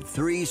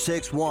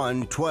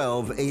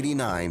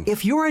 800-361-1289.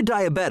 If you're a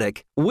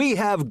diabetic, we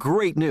have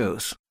great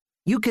news.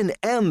 You can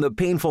end the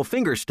painful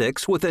finger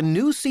sticks with a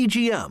new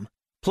CGM.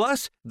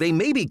 Plus, they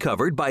may be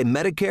covered by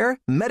Medicare,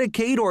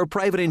 Medicaid, or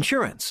private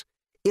insurance.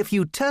 If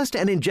you test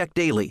and inject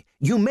daily,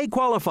 you may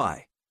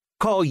qualify.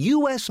 Call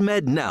US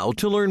Med now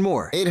to learn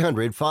more.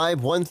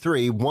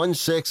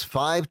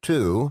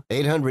 800-513-1652.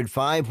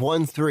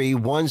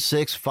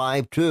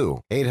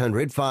 800-513-1652.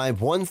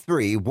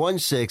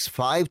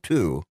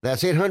 800-513-1652.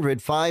 That's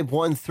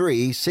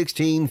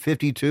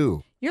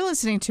 800-513-1652. You're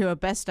listening to a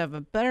best of a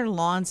Better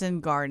Lawns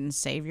and Gardens.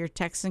 Save your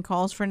texts and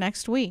calls for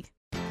next week.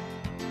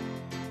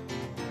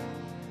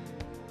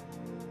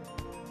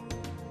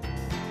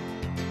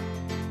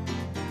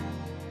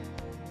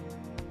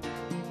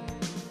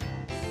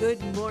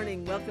 Good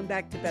morning. Welcome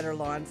back to Better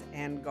Lawns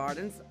and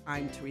Gardens.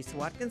 I'm Teresa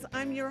Watkins.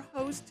 I'm your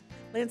host,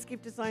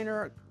 landscape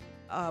designer,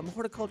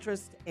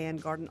 horticulturist, and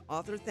garden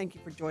author. Thank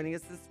you for joining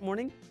us this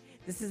morning.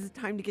 This is the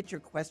time to get your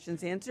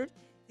questions answered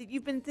that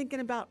you've been thinking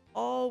about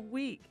all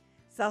week.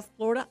 South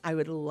Florida, I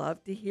would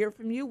love to hear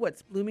from you.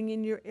 What's blooming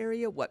in your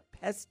area? What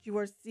pests you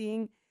are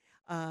seeing?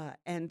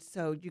 And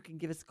so you can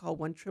give us a call,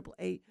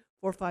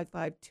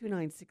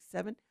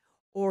 1-888-455-2967.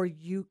 Or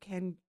you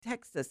can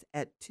text us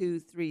at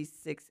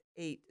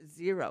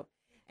 23680.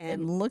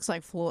 And it looks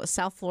like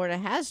South Florida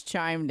has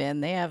chimed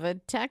in. They have a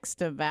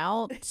text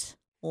about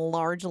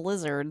large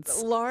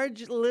lizards.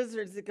 Large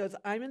lizards. It goes,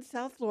 I'm in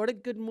South Florida.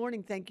 Good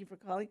morning. Thank you for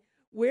calling.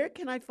 Where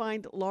can I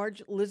find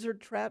large lizard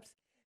traps?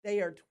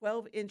 They are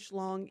 12-inch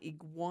long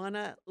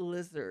iguana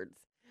lizards.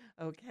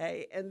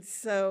 Okay. And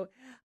so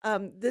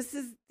this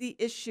is the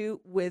issue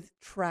with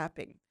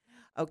trapping.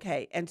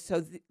 Okay, and so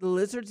the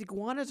lizards,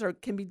 iguanas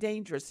can be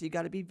dangerous, so you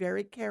got to be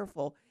very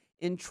careful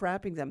in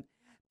trapping them.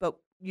 But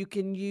you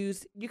can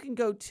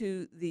go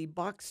to the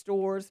box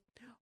stores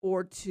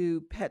or to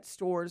pet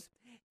stores,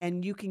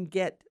 and you can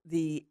get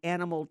the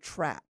animal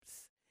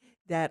traps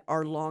that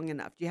are long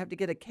enough. You have to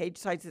get a cage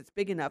size that's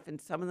big enough,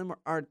 and some of them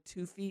are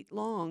 2 feet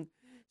long,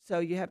 so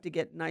you have to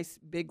get nice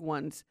big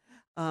ones.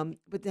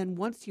 But then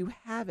once you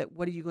have it,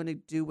 what are you going to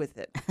do with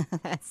it?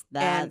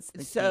 That's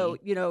the so,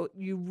 key.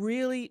 you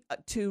really,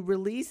 to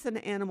release an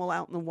animal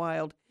out in the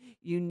wild,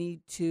 you need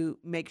to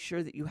make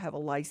sure that you have a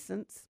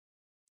license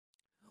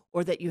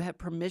or that you have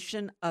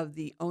permission of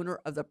the owner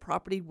of the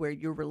property where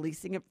you're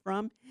releasing it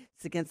from.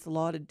 It's against the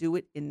law to do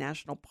it in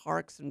national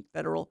parks and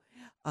federal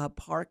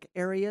park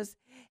areas.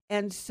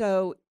 And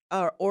so,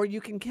 or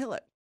you can kill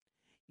it.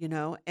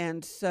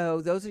 And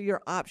so those are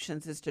your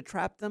options, is to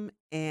trap them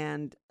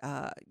and,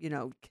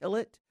 kill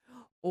it.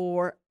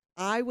 Or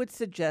I would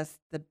suggest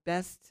the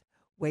best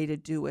way to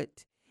do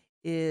it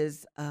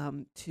is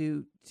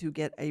to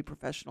get a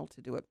professional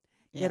to do it.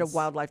 Get a Yes.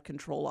 wildlife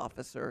control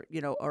officer,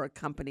 or a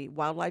company,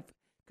 wildlife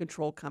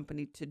control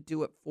company to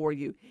do it for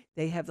you.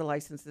 They have the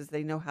licenses.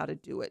 They know how to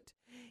do it.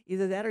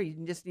 Either that or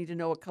you just need to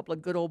know a couple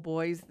of good old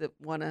boys that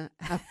want to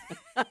have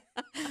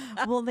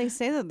Well, they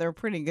say that they're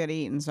pretty good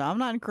eating, so I'm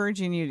not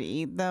encouraging you to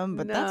eat them,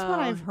 but that's what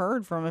No. I've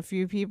heard from a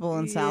few people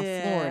in South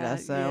Florida,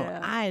 so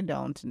Yeah. I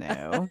don't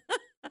know.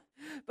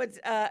 But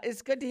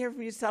it's good to hear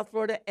from you, South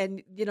Florida.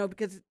 And,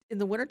 because in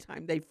the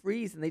wintertime, they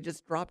freeze and they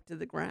just drop to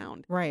the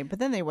ground. Right, but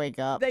then they wake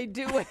up. They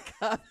do wake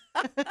up.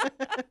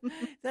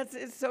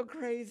 It's so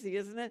crazy,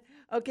 isn't it?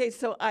 Okay,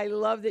 so I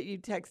love that you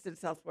texted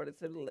South Florida,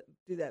 so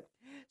do that.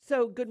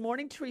 So good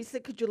morning, Teresa.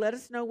 Could you let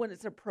us know when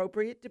it's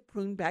appropriate to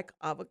prune back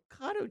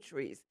avocado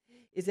trees?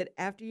 Is it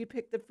after you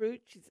pick the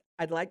fruit?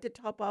 I'd like to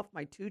top off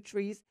my 2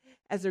 trees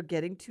as they're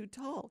getting too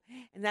tall.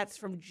 And that's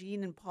from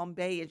Jean in Palm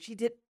Bay. And she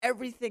did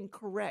everything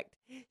correct.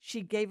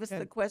 She gave us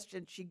the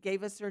question. She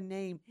gave us her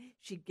name.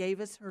 She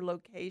gave us her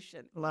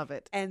location. Love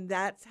it. And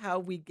that's how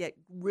we get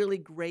really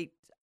great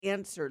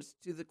answers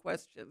to the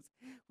questions.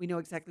 We know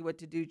exactly what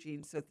to do,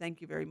 Jean. So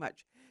thank you very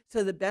much.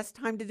 So the best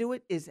time to do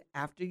it is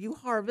after you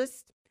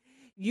harvest.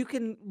 You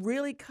can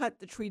really cut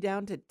the tree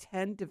down to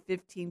 10 to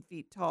 15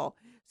 feet tall.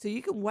 So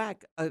you can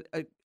whack a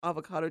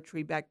avocado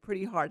tree back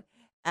pretty hard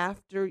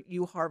after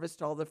you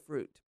harvest all the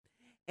fruit.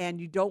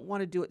 And you don't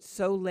want to do it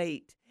so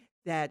late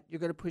that you're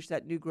going to push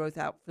that new growth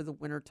out for the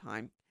winter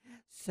time.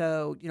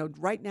 So,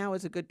 right now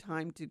is a good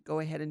time to go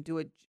ahead and do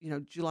it,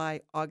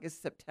 July,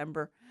 August,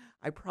 September.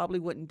 I probably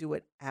wouldn't do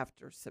it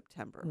after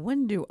September.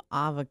 When do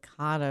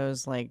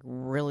avocados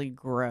really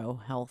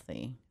grow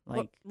healthy?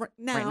 Well, right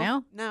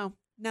now?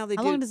 Now they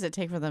How do. long does it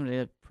take for them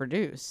to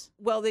produce?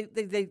 Well,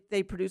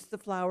 they produce the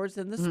flowers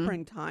in the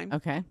springtime.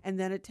 Okay. And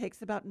then it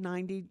takes about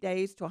 90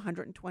 days to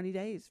 120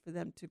 days for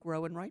them to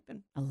grow and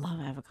ripen. I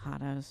love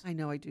avocados. I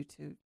know I do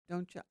too.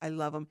 Don't you? I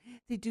love them.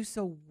 They do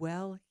so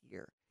well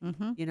here.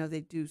 Mm-hmm.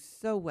 They do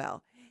so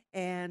well.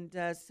 And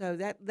so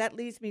that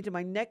leads me to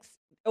my next.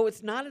 Oh,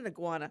 it's not an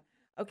iguana.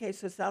 Okay,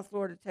 so South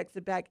Florida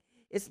texted back.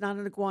 It's not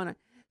an iguana.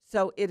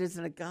 So it is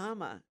an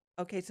agama.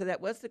 Okay, so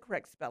that was the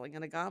correct spelling,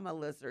 an agama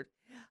lizard.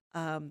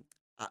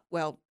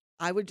 Well,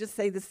 I would just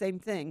say the same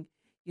thing.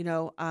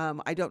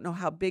 I don't know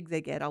how big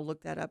they get. I'll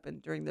look that up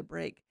during the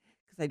break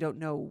because I don't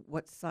know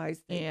what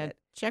size they get.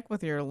 Check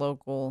with your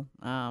local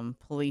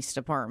police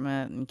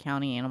department and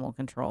county animal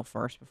control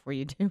first before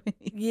you do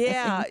anything.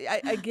 Yeah,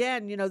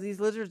 again, these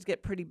lizards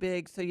get pretty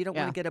big, so you don't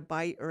want Yeah. to get a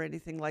bite or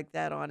anything like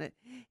that on it.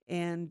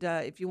 And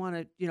if you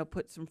want to,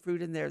 put some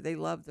fruit in there, they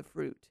love the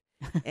fruit,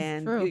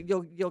 and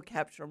True. you'll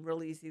capture them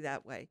real easy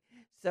that way.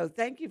 So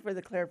thank you for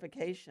the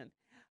clarification.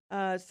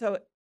 So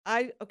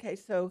Okay,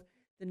 so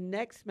the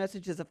next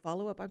message is a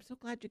follow-up. I'm so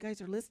glad you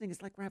guys are listening.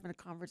 It's like we're having a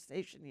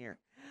conversation here.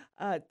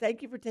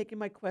 Thank you for taking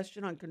my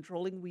question on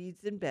controlling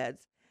weeds in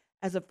beds.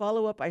 As a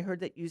follow-up, I heard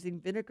that using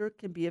vinegar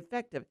can be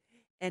effective.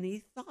 Any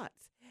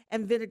thoughts?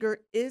 And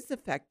vinegar is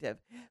effective,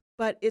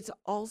 but it's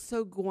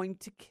also going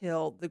to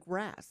kill the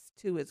grass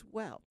too as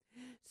well.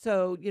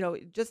 So,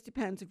 it just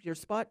depends. If you're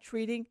spot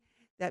treating,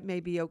 that may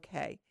be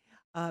okay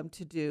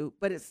to do,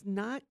 but it's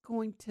not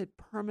going to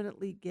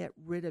permanently get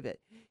rid of it.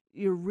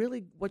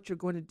 What you're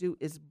going to do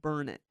is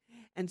burn it.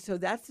 And so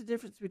that's the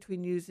difference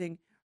between using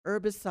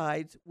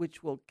herbicides,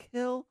 which will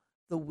kill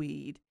the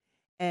weed,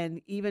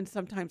 and even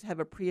sometimes have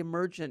a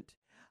pre-emergent,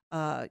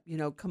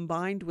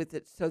 combined with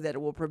it so that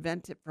it will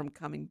prevent it from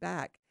coming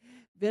back.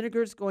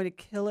 Vinegar is going to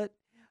kill it,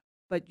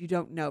 but you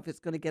don't know if it's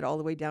going to get all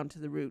the way down to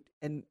the root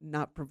and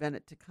not prevent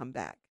it to come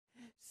back.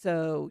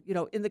 So,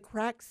 in the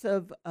cracks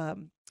of,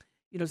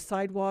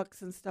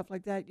 sidewalks and stuff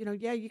like that,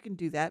 yeah, you can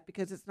do that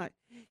because it's not,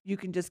 you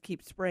can just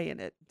keep spraying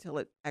it until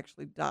it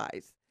actually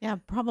dies. Yeah,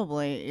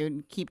 probably.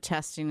 You'd keep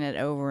testing it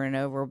over and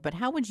over. But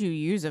how would you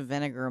use a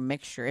vinegar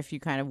mixture if you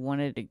kind of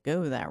wanted to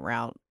go that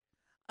route?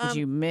 Would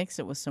you mix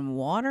it with some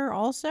water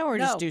also, or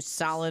just No, do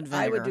solid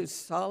I would vinegar? do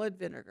solid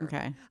vinegar.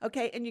 Okay.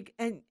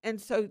 Okay, and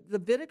so the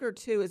vinegar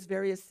too is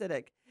very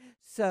acidic,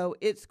 so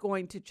it's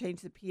going to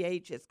change the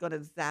pH. It's going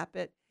to zap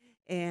it,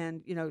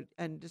 and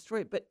and destroy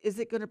it. But is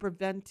it going to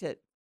prevent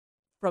it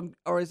from,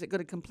 or is it going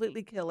to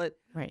completely kill it,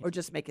 Right. or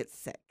just make it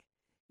sick?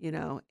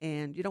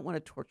 And you don't want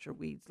to torture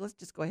weeds. Let's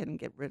just go ahead and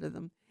get rid of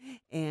them,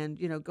 and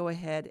go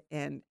ahead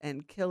and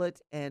kill it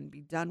and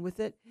be done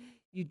with it.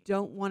 You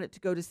don't want it to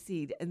go to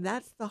seed, and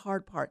that's the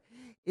hard part.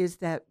 Is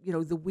that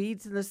the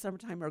weeds in the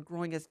summertime are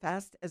growing as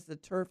fast as the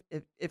turf,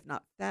 if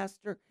not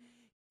faster.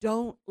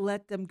 Don't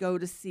let them go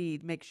to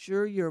seed. Make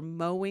sure you're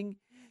mowing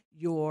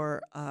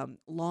your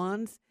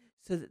lawns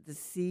so that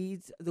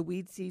the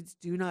weed seeds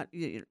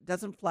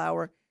doesn't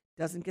flower,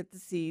 doesn't get the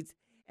seeds.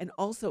 And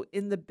also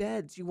in the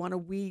beds, you want to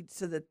weed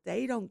so that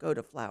they don't go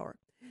to flower.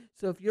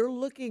 So if you're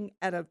looking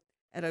at a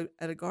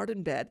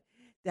garden bed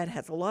that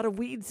has a lot of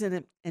weeds in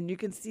it and you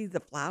can see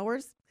the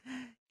flowers,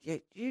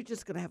 you're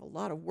just going to have a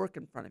lot of work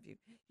in front of you.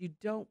 You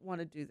don't want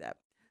to do that.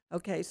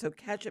 Okay, so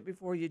catch it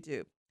before you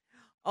do.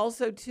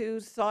 Also, too,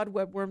 sod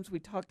webworms, we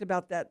talked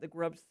about that, the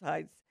grub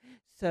sides.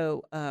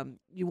 So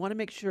you want to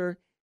make sure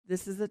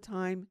this is the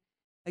time.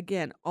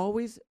 Again,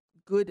 always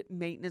good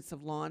maintenance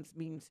of lawns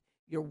means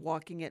you're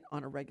walking it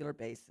on a regular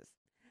basis.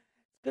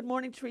 Good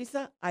morning,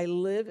 Teresa.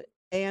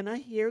 Anna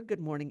here.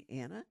 Good morning,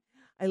 Anna.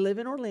 I live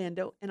in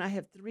Orlando, and I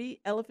have 3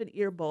 elephant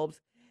ear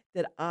bulbs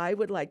that I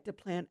would like to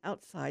plant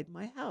outside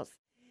my house.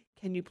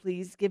 Can you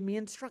please give me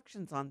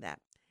instructions on that?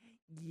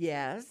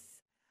 Yes.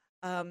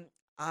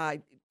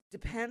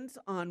 Depends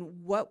on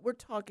what we're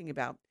talking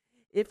about.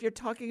 If you're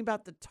talking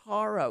about the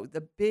taro,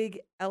 the big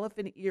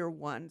elephant ear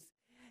ones,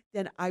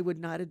 then I would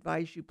not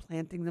advise you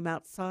planting them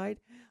outside.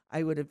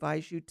 I would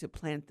advise you to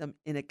plant them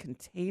in a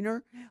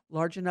container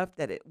large enough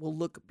that it will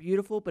look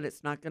beautiful, but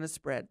it's not going to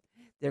spread.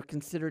 They're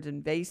considered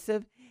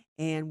invasive,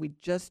 and we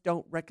just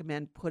don't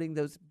recommend putting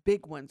those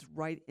big ones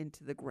right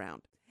into the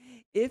ground.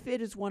 If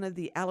it is one of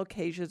the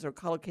alocasias or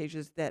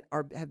colocasias that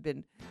have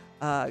been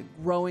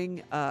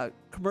growing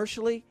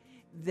commercially,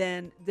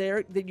 then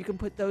you can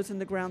put those in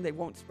the ground. They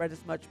won't spread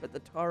as much, but the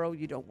taro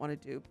you don't want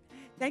to do.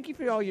 Thank you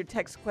for all your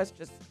text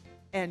questions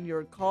and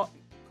your calls.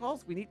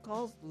 We need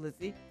calls,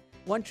 Lizzie.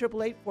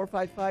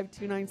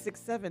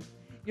 1-888-455-2967.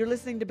 You're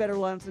listening to Better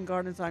Lawns and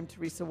Gardens. I'm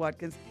Teresa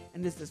Watkins,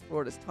 and this is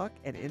Florida's Talk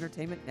and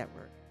Entertainment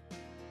Network.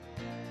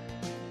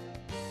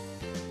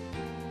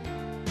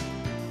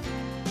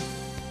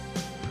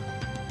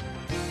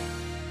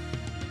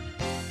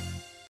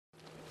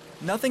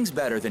 Nothing's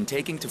better than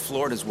taking to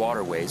Florida's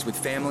waterways with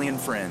family and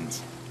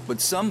friends.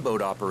 But some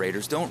boat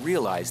operators don't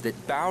realize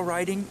that bow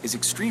riding is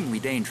extremely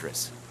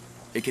dangerous.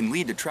 It can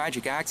lead to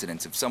tragic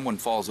accidents if someone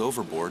falls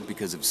overboard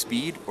because of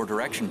speed or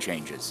direction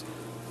changes.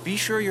 Be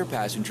sure your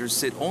passengers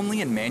sit only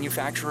in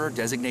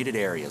manufacturer-designated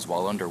areas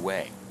while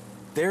underway.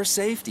 Their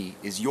safety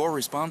is your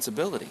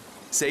responsibility.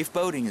 Safe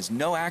boating is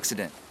no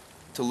accident.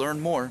 To learn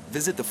more,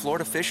 visit the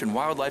Florida Fish and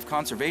Wildlife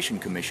Conservation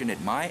Commission at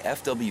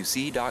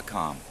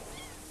myfwc.com.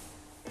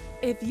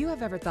 If you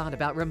have ever thought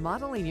about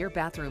remodeling your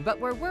bathroom but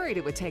were worried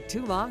it would take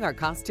too long or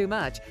cost too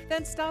much,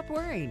 then stop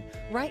worrying.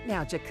 Right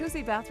now,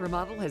 Jacuzzi Bath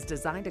Remodel has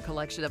designed a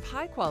collection of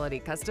high-quality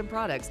custom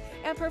products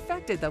and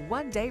perfected the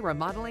one-day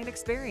remodeling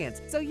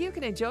experience so you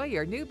can enjoy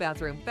your new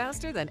bathroom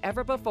faster than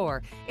ever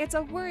before. It's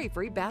a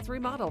worry-free bath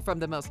remodel from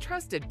the most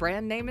trusted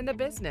brand name in the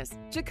business,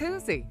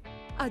 Jacuzzi.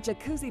 A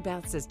jacuzzi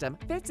bath system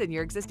fits in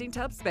your existing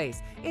tub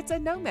space. It's a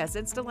no-mess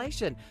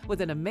installation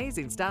with an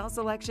amazing style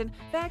selection,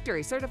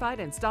 factory-certified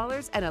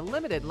installers, and a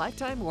limited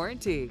lifetime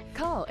warranty.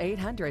 Call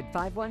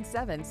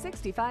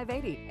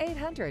 800-517-6580,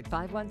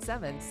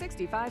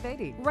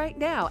 800-517-6580 right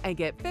now and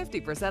get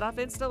 50% off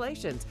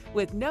installations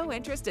with no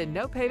interest and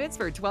no payments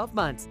for 12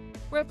 months.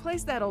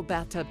 Replace that old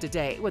bathtub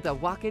today with a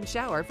walk-in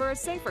shower for a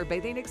safer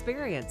bathing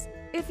experience.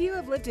 If you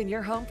have lived in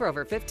your home for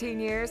over 15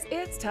 years,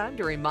 it's time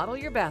to remodel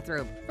your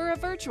bathroom. For a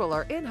virtual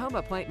or in-home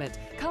appointment,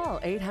 call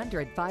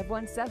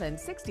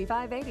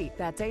 800-517-6580.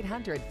 That's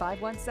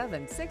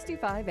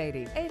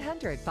 800-517-6580.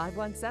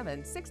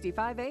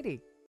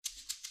 800-517-6580.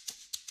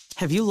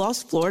 Have you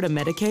lost Florida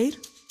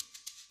Medicaid?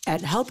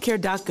 At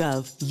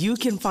healthcare.gov, you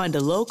can find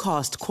a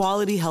low-cost,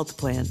 quality health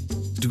plan.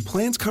 Do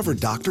plans cover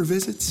doctor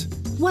visits?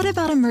 What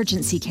about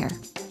emergency care?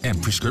 And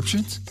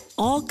prescriptions?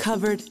 All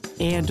covered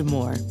and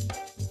more.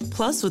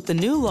 Plus, with the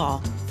new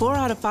law, 4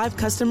 out of 5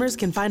 customers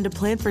can find a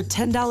plan for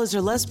 $10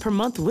 or less per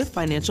month with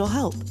financial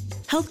help.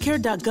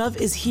 Healthcare.gov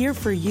is here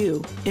for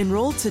you.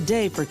 Enroll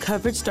today for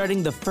coverage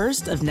starting the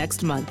 1st of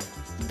next month.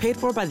 Paid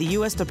for by the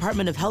U.S.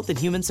 Department of Health and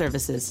Human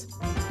Services.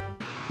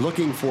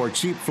 Looking for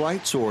cheap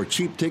flights or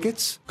cheap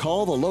tickets?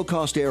 Call the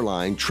low-cost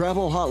airline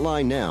travel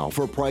hotline now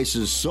for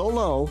prices so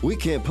low we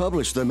can't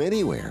publish them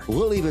anywhere.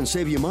 We'll even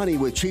save you money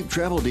with cheap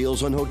travel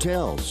deals on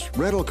hotels,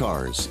 rental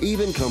cars,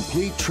 even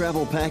complete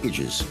travel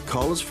packages.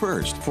 Call us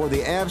first for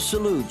the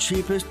absolute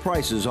cheapest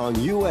prices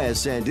on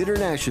U.S. and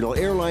international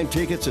airline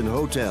tickets and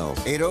hotels.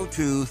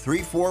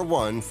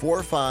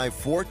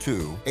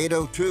 802-341-4542.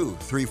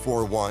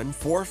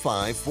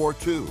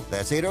 802-341-4542.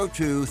 That's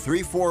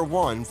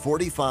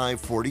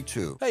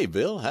 802-341-4542. Hey,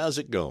 Bill, how's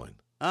it going?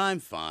 I'm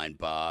fine,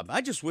 Bob.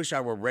 I just wish I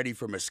were ready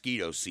for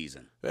mosquito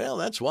season. Well,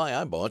 that's why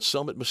I bought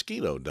Summit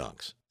Mosquito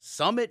Dunks.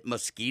 Summit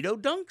Mosquito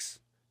Dunks?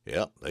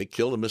 Yep, they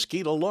kill the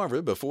mosquito larvae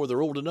before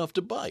they're old enough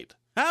to bite.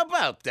 How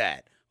about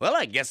that? Well,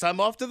 I guess I'm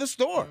off to the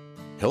store.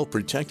 Help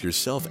protect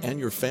yourself and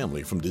your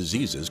family from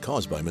diseases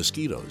caused by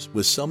mosquitoes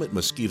with Summit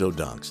Mosquito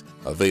Dunks.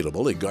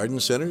 Available at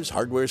garden centers,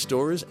 hardware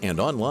stores, and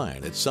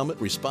online at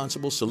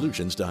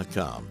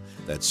summitresponsiblesolutions.com.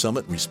 That's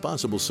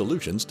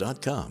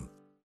summitresponsiblesolutions.com.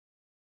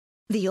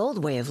 The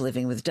old way of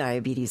living with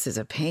diabetes is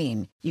a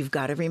pain. You've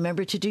got to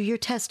remember to do your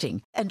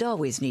testing and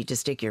always need to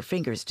stick your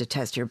fingers to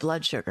test your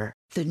blood sugar.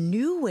 The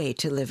new way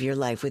to live your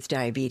life with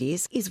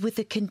diabetes is with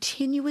a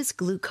continuous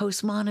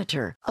glucose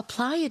monitor.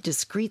 Apply a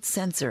discrete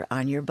sensor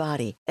on your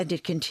body, and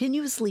it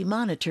continuously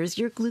monitors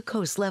your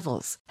glucose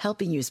levels,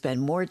 helping you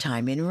spend more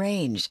time in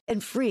range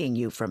and freeing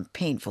you from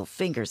painful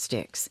finger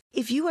sticks.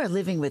 If you are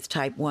living with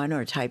type 1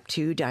 or type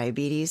 2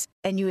 diabetes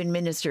and you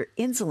administer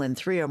insulin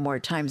 3 or more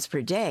times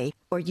per day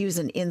or use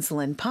an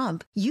insulin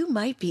pump, you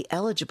might be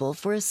eligible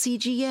for a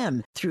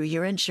CGM through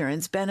your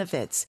insurance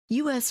benefits.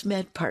 U.S.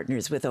 Med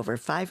partners with over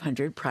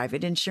 500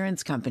 private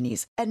insurance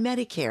companies and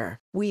Medicare.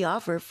 We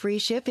offer free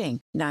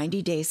shipping,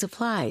 90-day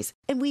supplies,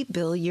 and we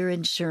bill your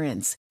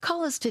insurance.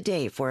 Call us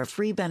today for a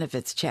free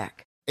benefits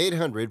check.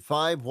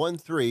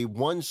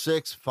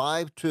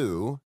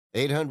 800-513-1652.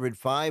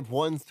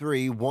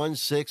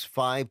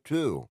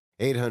 800-513-1652.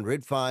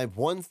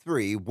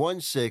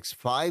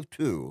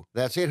 800-513-1652.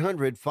 That's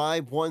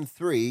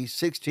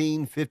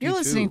 800-513-1652. You're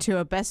listening to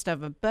a best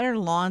of a Better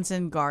Lawns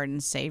and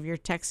Gardens. Save your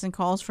texts and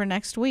calls for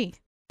next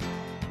week.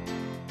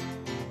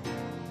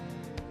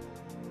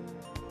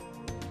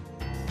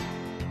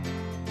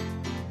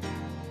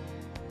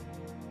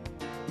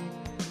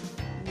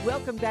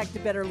 Welcome back to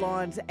Better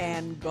Lawns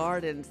and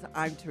Gardens.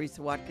 I'm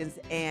Teresa Watkins,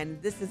 and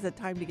this is the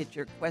time to get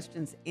your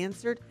questions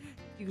answered.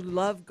 If you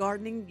love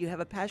gardening, you have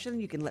a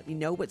passion, you can let me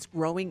know what's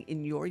growing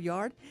in your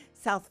yard.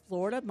 South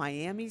Florida,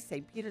 Miami,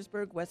 St.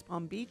 Petersburg, West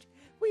Palm Beach.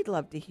 We'd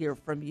love to hear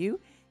from you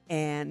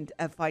and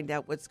find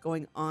out what's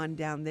going on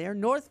down there.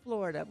 North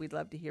Florida, we'd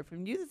love to hear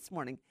from you this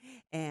morning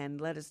and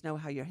let us know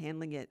how you're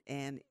handling it.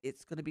 And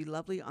it's going to be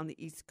lovely on the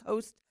East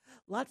Coast.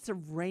 Lots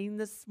of rain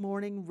this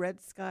morning, red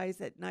skies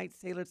at night,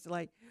 sailors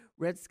delight.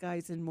 Red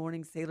skies in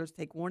morning, sailors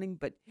take warning.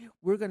 But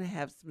we're going to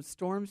have some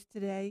storms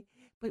today,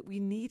 but we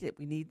need it.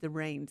 We need the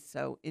rain,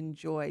 so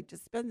enjoy.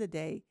 Just spend the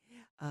day,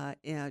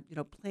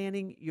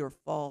 planting your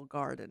fall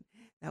garden.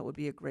 That would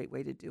be a great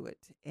way to do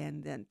it.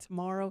 And then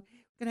tomorrow,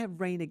 we're going to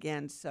have rain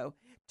again, so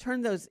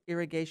turn those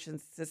irrigation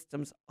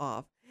systems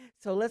off.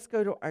 So let's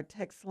go to our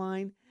text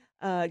line.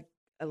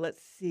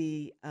 Let's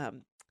see.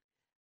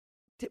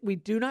 We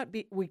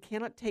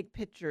cannot take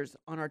pictures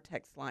on our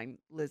text line,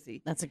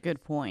 Lizzie. That's a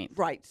good point.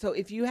 Right. So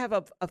if you have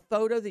a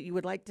photo that you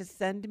would like to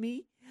send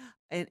me,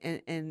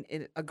 and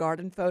a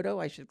garden photo,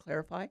 I should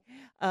clarify,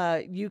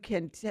 you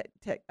can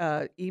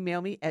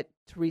email me at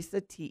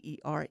Teresa,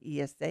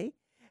 Teresa,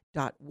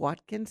 .Watkins,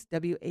 Watkins,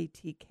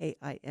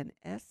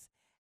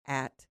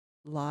 at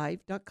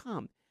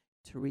live.com.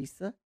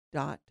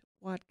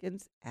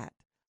 Teresa.Watkins at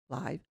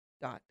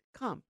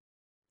live.com.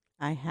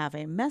 I have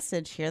a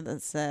message here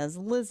that says,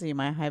 Lizzie,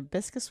 my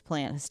hibiscus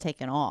plant has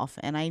taken off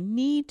and I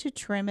need to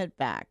trim it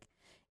back.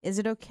 Is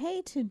it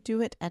okay to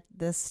do it at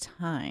this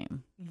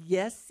time?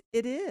 Yes,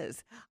 it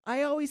is.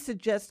 I always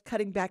suggest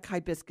cutting back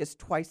hibiscus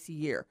twice a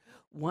year.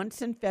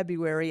 Once in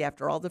February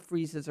after all the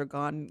freezes are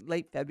gone,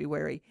 late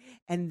February,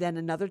 and then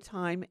another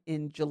time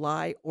in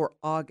July or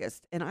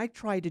August. And I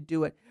try to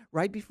do it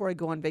right before I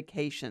go on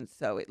vacation,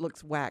 so it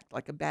looks whacked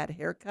like a bad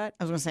haircut.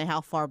 I was going to say,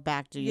 how far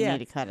back do you need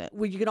to cut it?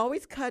 Well, you can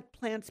always cut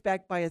plants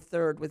back by a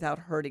third without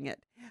hurting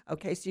it.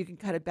 Okay, so you can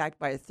cut it back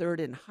by a third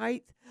in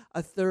height,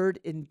 a third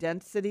in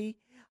density,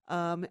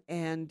 and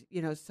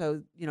a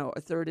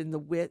third in the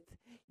width.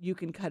 You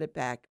can cut it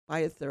back by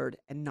a third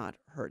and not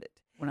hurt it.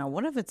 Well, now,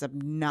 what if it's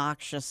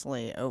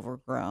obnoxiously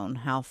overgrown?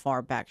 How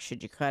far back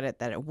should you cut it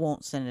that it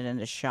won't send it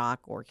into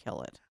shock or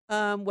kill it?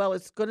 Well,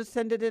 it's going to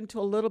send it into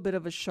a little bit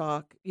of a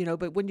shock,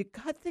 but when you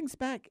cut things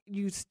back,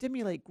 you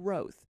stimulate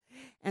growth.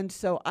 And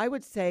so I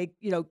would say,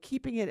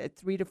 keeping it at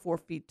 3 to 4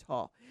 feet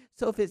tall.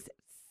 So if it's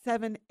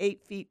 7,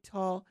 8 feet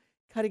tall,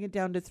 cutting it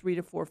down to 3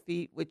 to 4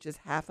 feet, which is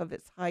half of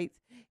its height,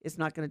 is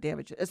not going to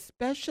damage it,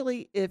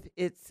 especially if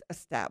it's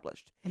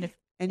established.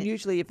 And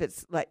usually if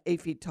it's like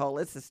 8 feet tall,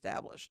 it's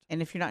established.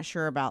 And if you're not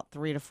sure about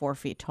 3 to 4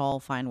 feet tall,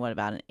 find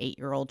about an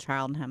 8-year-old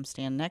child and have them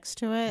stand next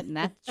to it. And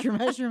that's your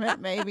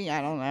measurement, maybe.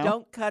 I don't know.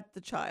 Don't cut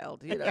the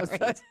child.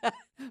 Right.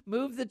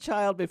 Move the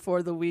child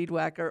before the weed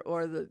whacker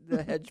or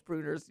the hedge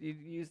pruners. You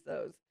use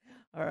those.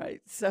 All right.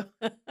 So,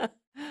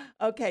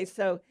 okay.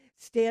 So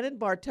Stan and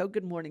Bartow,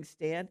 good morning,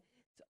 Stan.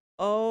 It's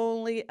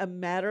only a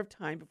matter of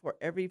time before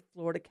every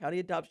Florida county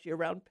adopts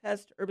year-round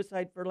pest,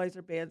 herbicide,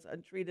 fertilizer bans,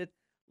 untreated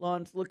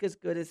lawns look as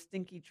good as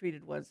stinky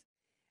treated ones.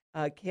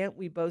 Can't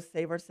we both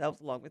save ourselves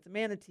along with the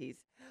manatees?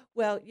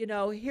 Well,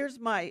 here's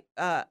my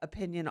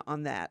opinion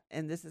on that,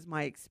 and this is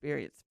my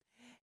experience.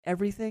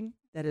 Everything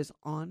that is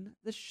on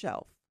the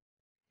shelf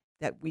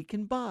that we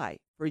can buy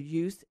for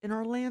use in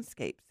our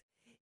landscapes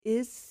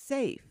is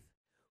safe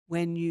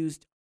when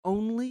used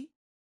only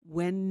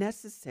when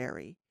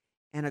necessary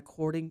and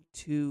according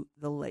to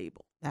the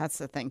label. That's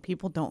the thing.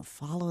 People don't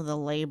follow the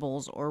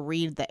labels or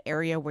read the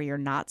area where you're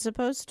not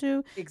supposed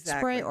to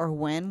spray or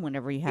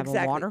whenever you have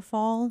a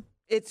waterfall.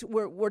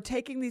 We're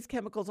taking these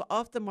chemicals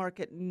off the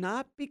market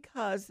not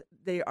because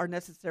they are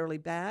necessarily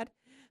bad,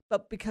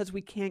 but because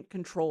we can't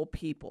control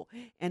people.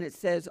 And it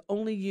says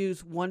only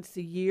use once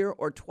a year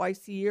or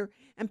twice a year,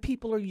 and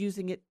people are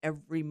using it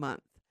every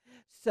month.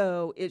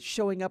 So it's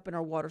showing up in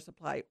our water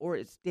supply, or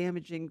it's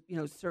damaging,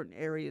 certain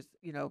areas,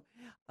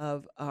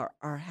 of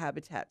our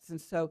habitats.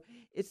 And so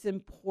it's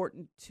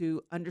important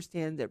to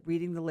understand that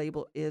reading the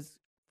label is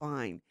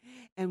fine.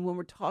 And when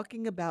we're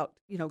talking about,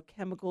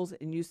 chemicals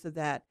and use of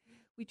that,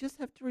 we just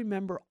have to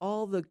remember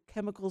all the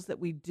chemicals that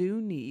we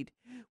do need.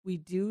 We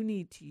do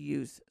need to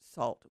use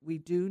salt. We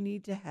do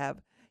need to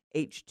have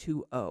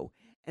H2O,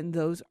 and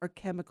those are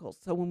chemicals.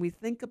 So when we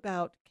think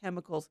about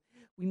chemicals,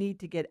 we need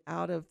to get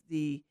out of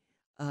the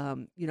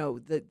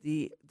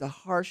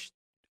harsh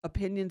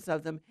opinions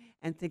of them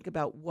and think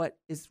about what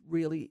is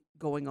really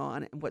going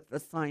on and what the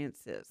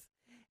science is.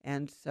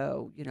 And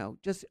so,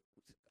 just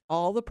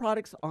all the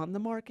products on the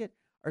market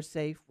are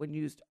safe when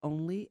used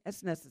only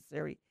as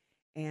necessary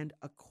and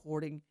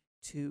according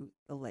to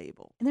the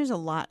label. And there's a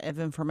lot of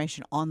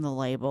information on the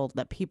label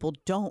that people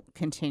don't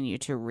continue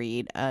to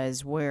read,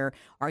 as where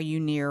are you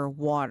near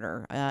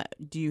water?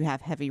 Do you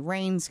have heavy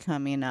rains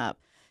coming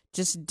up?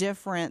 Just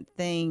different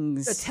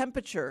things. The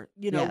temperature,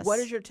 Yes. What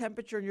is your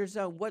temperature in your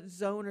zone? What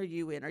zone are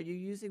you in? Are you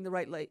using the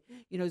right,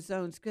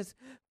 zones? Because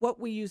what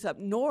we use up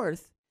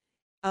north,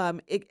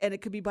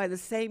 it could be by the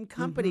same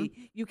company,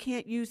 you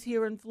can't use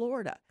here in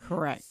Florida.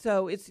 Correct.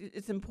 So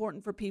it's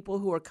important for people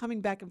who are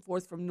coming back and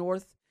forth from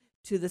north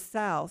to the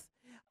south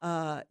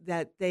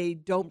that they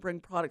don't bring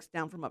products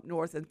down from up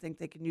north and think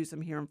they can use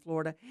them here in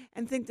Florida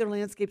and think their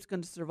landscape's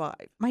going to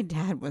survive. My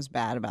dad was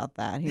bad about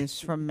that. He was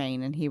from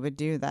Maine, and he would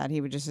do that. He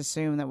would just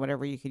assume that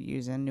whatever you could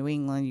use in New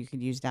England, you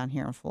could use down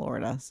here in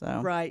Florida. So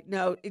Right.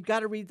 No, you've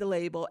got to read the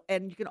label,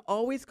 and you can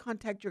always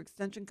contact your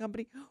extension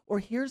company. Or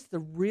here's the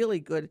really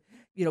good,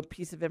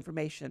 piece of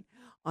information.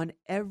 On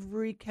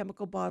every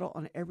chemical bottle,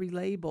 on every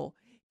label,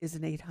 is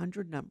an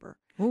 800 number.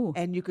 Ooh.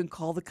 And you can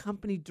call the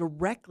company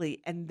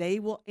directly, and they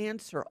will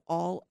answer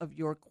all of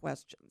your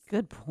questions.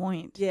 Good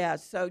point. Yeah.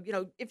 So,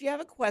 if you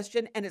have a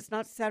question and it's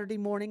not Saturday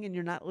morning and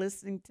you're not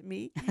listening to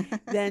me,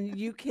 then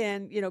you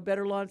can,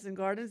 Better Lawns and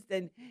Gardens,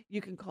 then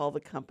you can call the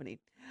company.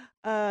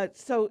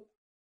 So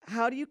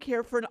how do you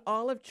care for an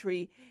olive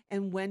tree,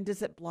 and when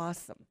does it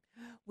blossom?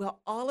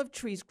 Well, olive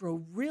trees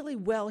grow really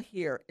well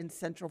here in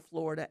Central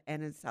Florida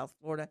and in South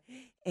Florida,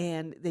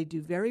 and they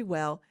do very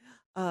well.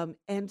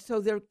 And so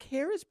their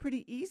care is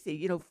pretty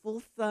easy,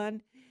 full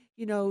sun,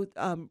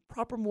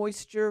 proper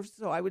moisture.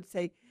 So I would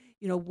say,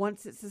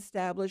 once it's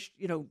established,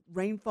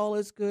 rainfall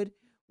is good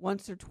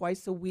once or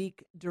twice a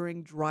week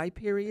during dry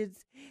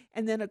periods.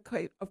 And then, of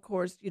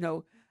course,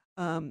 the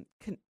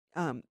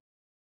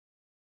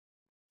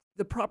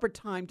proper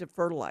time to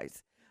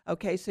fertilize.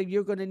 Okay, so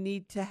you're going to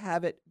need to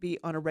have it be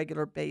on a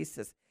regular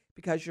basis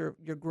because you're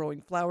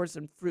growing flowers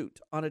and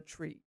fruit on a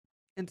tree.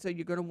 And so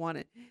you're going to want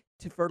it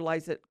to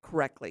fertilize it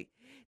correctly.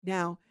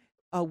 Now,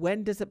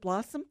 when does it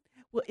blossom?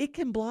 Well, it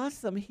can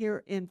blossom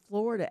here in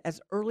Florida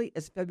as early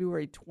as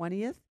February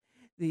 20th,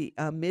 the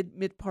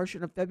mid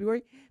portion of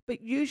February,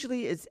 but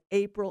usually it's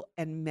April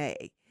and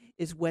May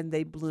is when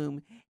they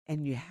bloom.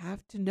 And you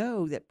have to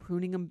know that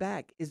pruning them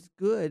back is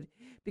good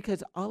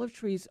because olive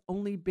trees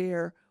only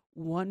bear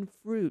one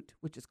fruit,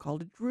 which is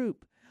called a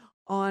drupe,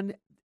 on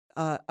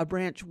a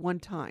branch one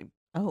time.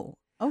 Oh,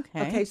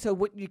 okay. Okay, so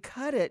when you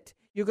cut it,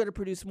 you're going to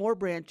produce more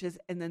branches,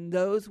 and then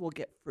those will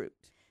get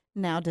fruit.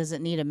 Now, does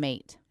it need a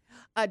mate?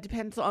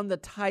 Depends on the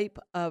type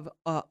of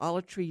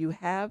olive tree you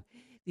have.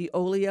 The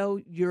Oleo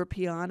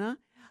Europeana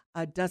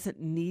doesn't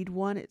need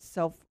one. It's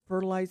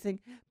self-fertilizing,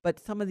 but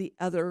some of the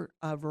other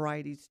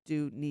varieties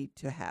do need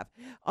to have.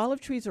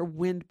 Olive trees are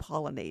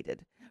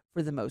wind-pollinated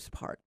for the most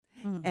part.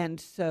 And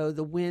so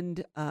the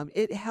wind,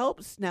 it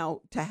helps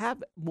now to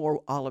have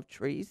more olive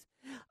trees.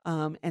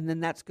 And then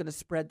that's going to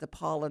spread the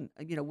pollen,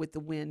 with the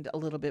wind a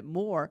little bit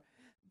more.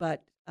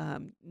 But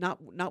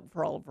not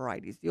for all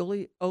varieties. The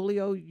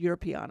Oleo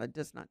Europeana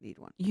does not need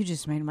one. You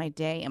just made my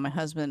day, and my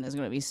husband is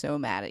going to be so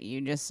mad at you,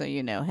 just so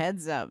you know.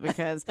 Heads up,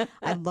 because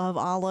I love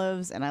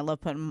olives, and I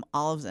love putting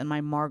olives in my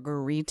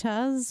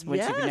margaritas, which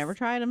if you've never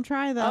tried them,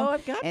 try them. Oh,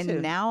 I've got and to.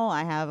 now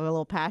I have a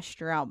little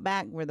pasture out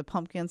back where the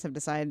pumpkins have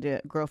decided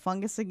to grow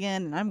fungus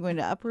again, and I'm going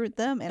to uproot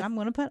them, and I'm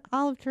going to put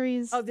olive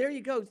trees. Oh, there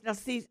you go. Now,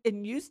 see,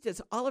 in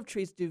Eustis, olive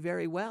trees do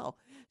very well.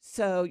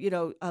 So,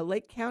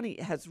 Lake County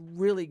has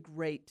really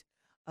great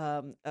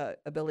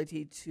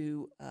ability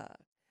to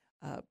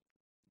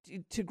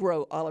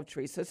grow olive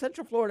trees. So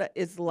Central Florida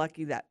is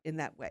lucky that in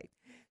that way.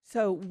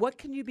 So what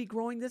can you be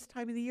growing this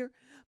time of the year?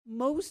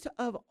 Most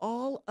of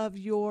all of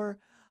your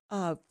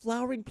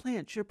flowering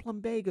plants, your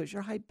plumbagos,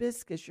 your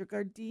hibiscus, your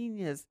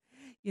gardenias,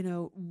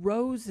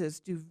 roses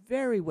do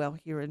very well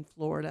here in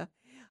Florida,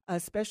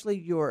 especially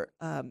your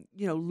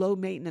low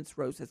maintenance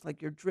roses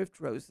like your drift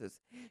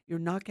roses, your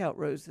knockout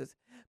roses,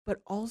 but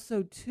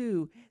also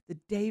too the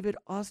David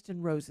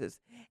Austin roses.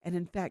 And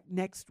in fact,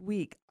 next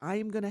week I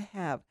am going to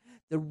have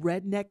the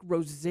redneck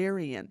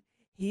rosarian.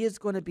 He is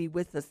going to be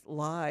with us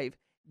live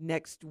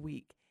next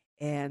week,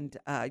 and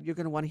you're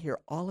going to want to hear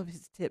all of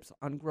his tips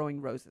on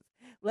growing roses.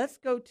 Let's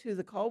go to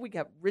the call. We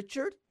got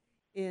Richard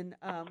in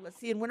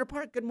in Winter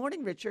Park. Good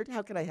morning, Richard.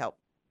 How can I help?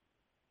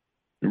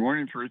 Good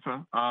morning,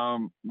 Teresa.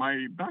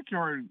 My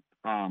backyard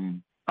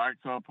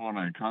backs up on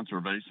a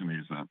conservation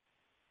easement.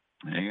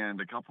 And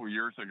a couple of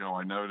years ago,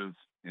 I noticed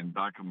in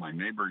back of my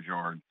neighbor's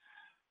yard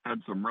had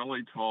some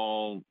really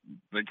tall,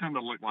 they kind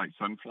of look like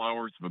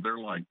sunflowers, but they're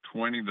like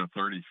 20 to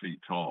 30 feet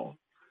tall.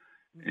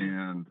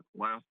 And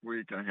last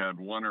week I had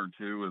one or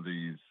two of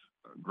these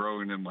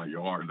growing in my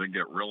yard. They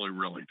get really,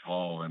 really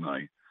tall, and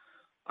I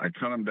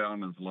cut them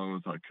down as low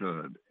as I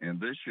could. And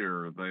this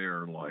year they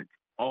are like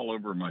all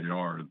over my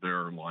yard.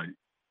 They're like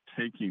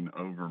taking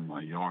over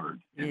my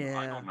yard. And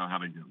I don't know how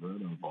to get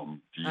rid of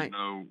them. Do you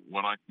know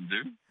what I can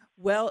do?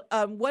 Well,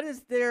 what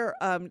is there?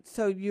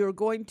 So you're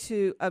going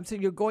to, so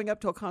you're going up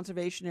to a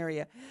conservation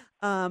area,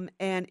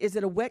 and is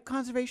it a wet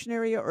conservation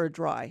area or a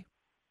dry?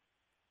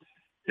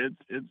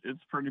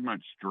 It's pretty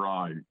much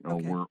dry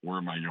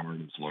where my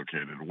yard is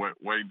located.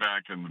 Way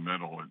back in the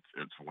middle,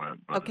 it's wet.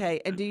 But okay,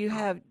 and do you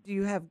have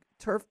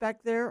turf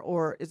back there,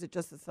 or is it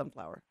just a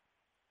sunflower?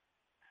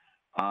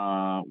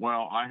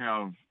 Well, I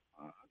have,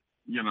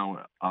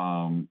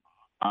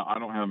 I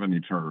don't have any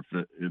turf.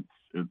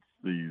 It's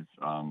these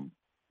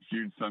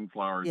huge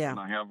sunflowers, and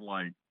I have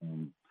I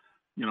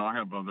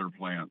have other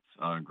plants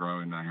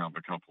growing. I have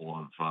a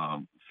couple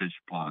of fish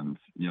ponds,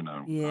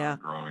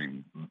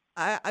 growing.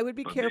 I would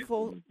be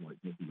careful.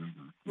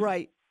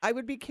 Right. I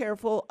would be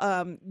careful.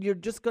 You're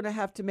just going to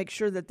have to make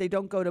sure that they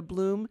don't go to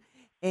bloom,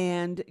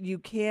 and you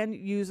can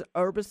use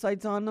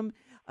herbicides on them.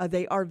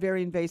 They are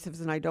very invasive,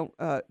 and I don't.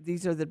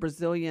 These are the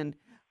Brazilian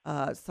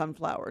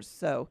sunflowers.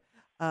 So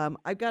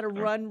I've got to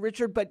run,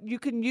 Richard, but you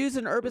can use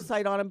an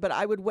herbicide on them, but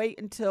I would wait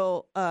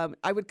until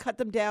I would cut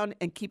them down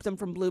and keep them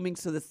from blooming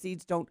so the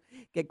seeds don't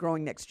get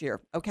growing next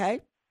year. Okay?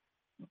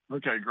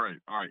 Okay, great.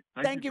 All right.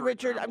 Thank you,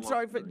 Richard.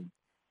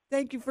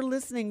 Thank you for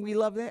listening. We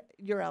love that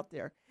you're out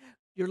there.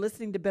 You're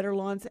listening to Better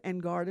Lawns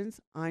and Gardens.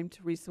 I'm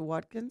Teresa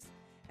Watkins,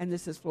 and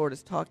this is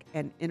Florida's Talk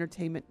and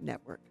Entertainment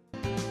Network.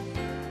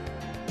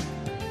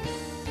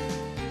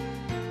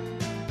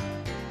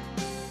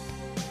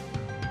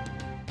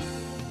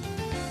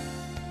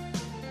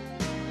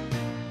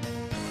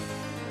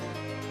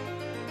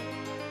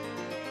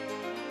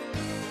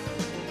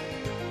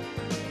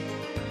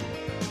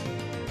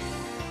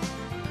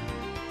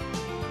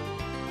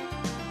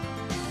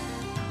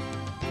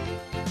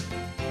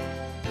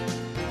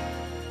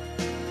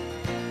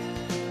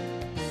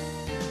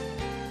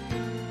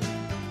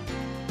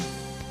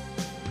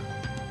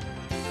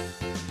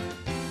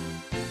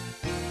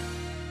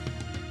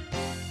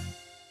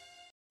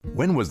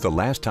 When was the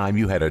last time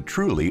you had a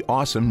truly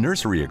awesome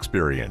nursery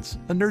experience?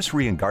 A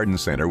nursery and garden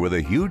center with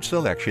a huge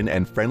selection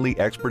and friendly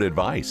expert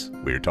advice.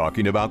 We're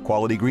talking about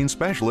Quality Green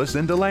specialists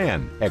in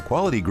DeLand. At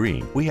Quality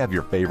Green, we have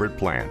your favorite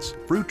plants,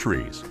 fruit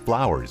trees,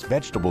 flowers,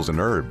 vegetables, and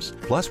herbs.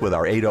 Plus, with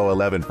our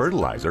 8011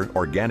 fertilizer,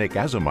 organic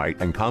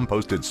azomite, and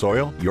composted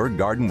soil, your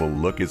garden will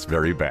look its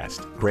very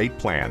best. Great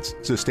plants,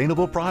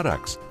 sustainable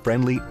products,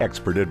 friendly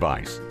expert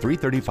advice.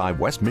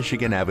 335 West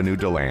Michigan Avenue,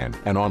 DeLand,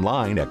 and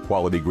online at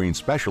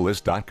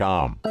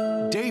qualitygreenspecialist.com.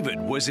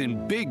 David was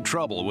in big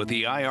trouble with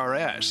the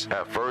IRS.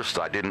 At first,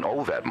 I didn't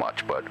owe that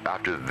much, but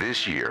after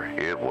this year,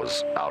 it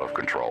was out of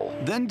control.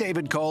 Then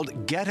David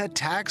called Get a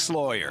Tax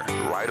Lawyer.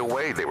 Right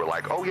away, they were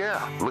like, oh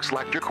yeah, looks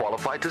like you're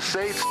qualified to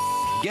save.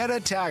 Get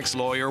a Tax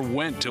Lawyer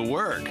went to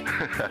work.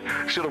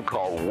 Should have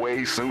called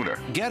way sooner.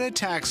 Get a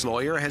Tax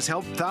Lawyer has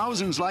helped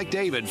thousands like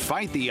David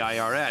fight the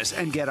IRS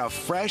and get a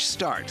fresh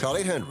start. Call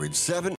 800-7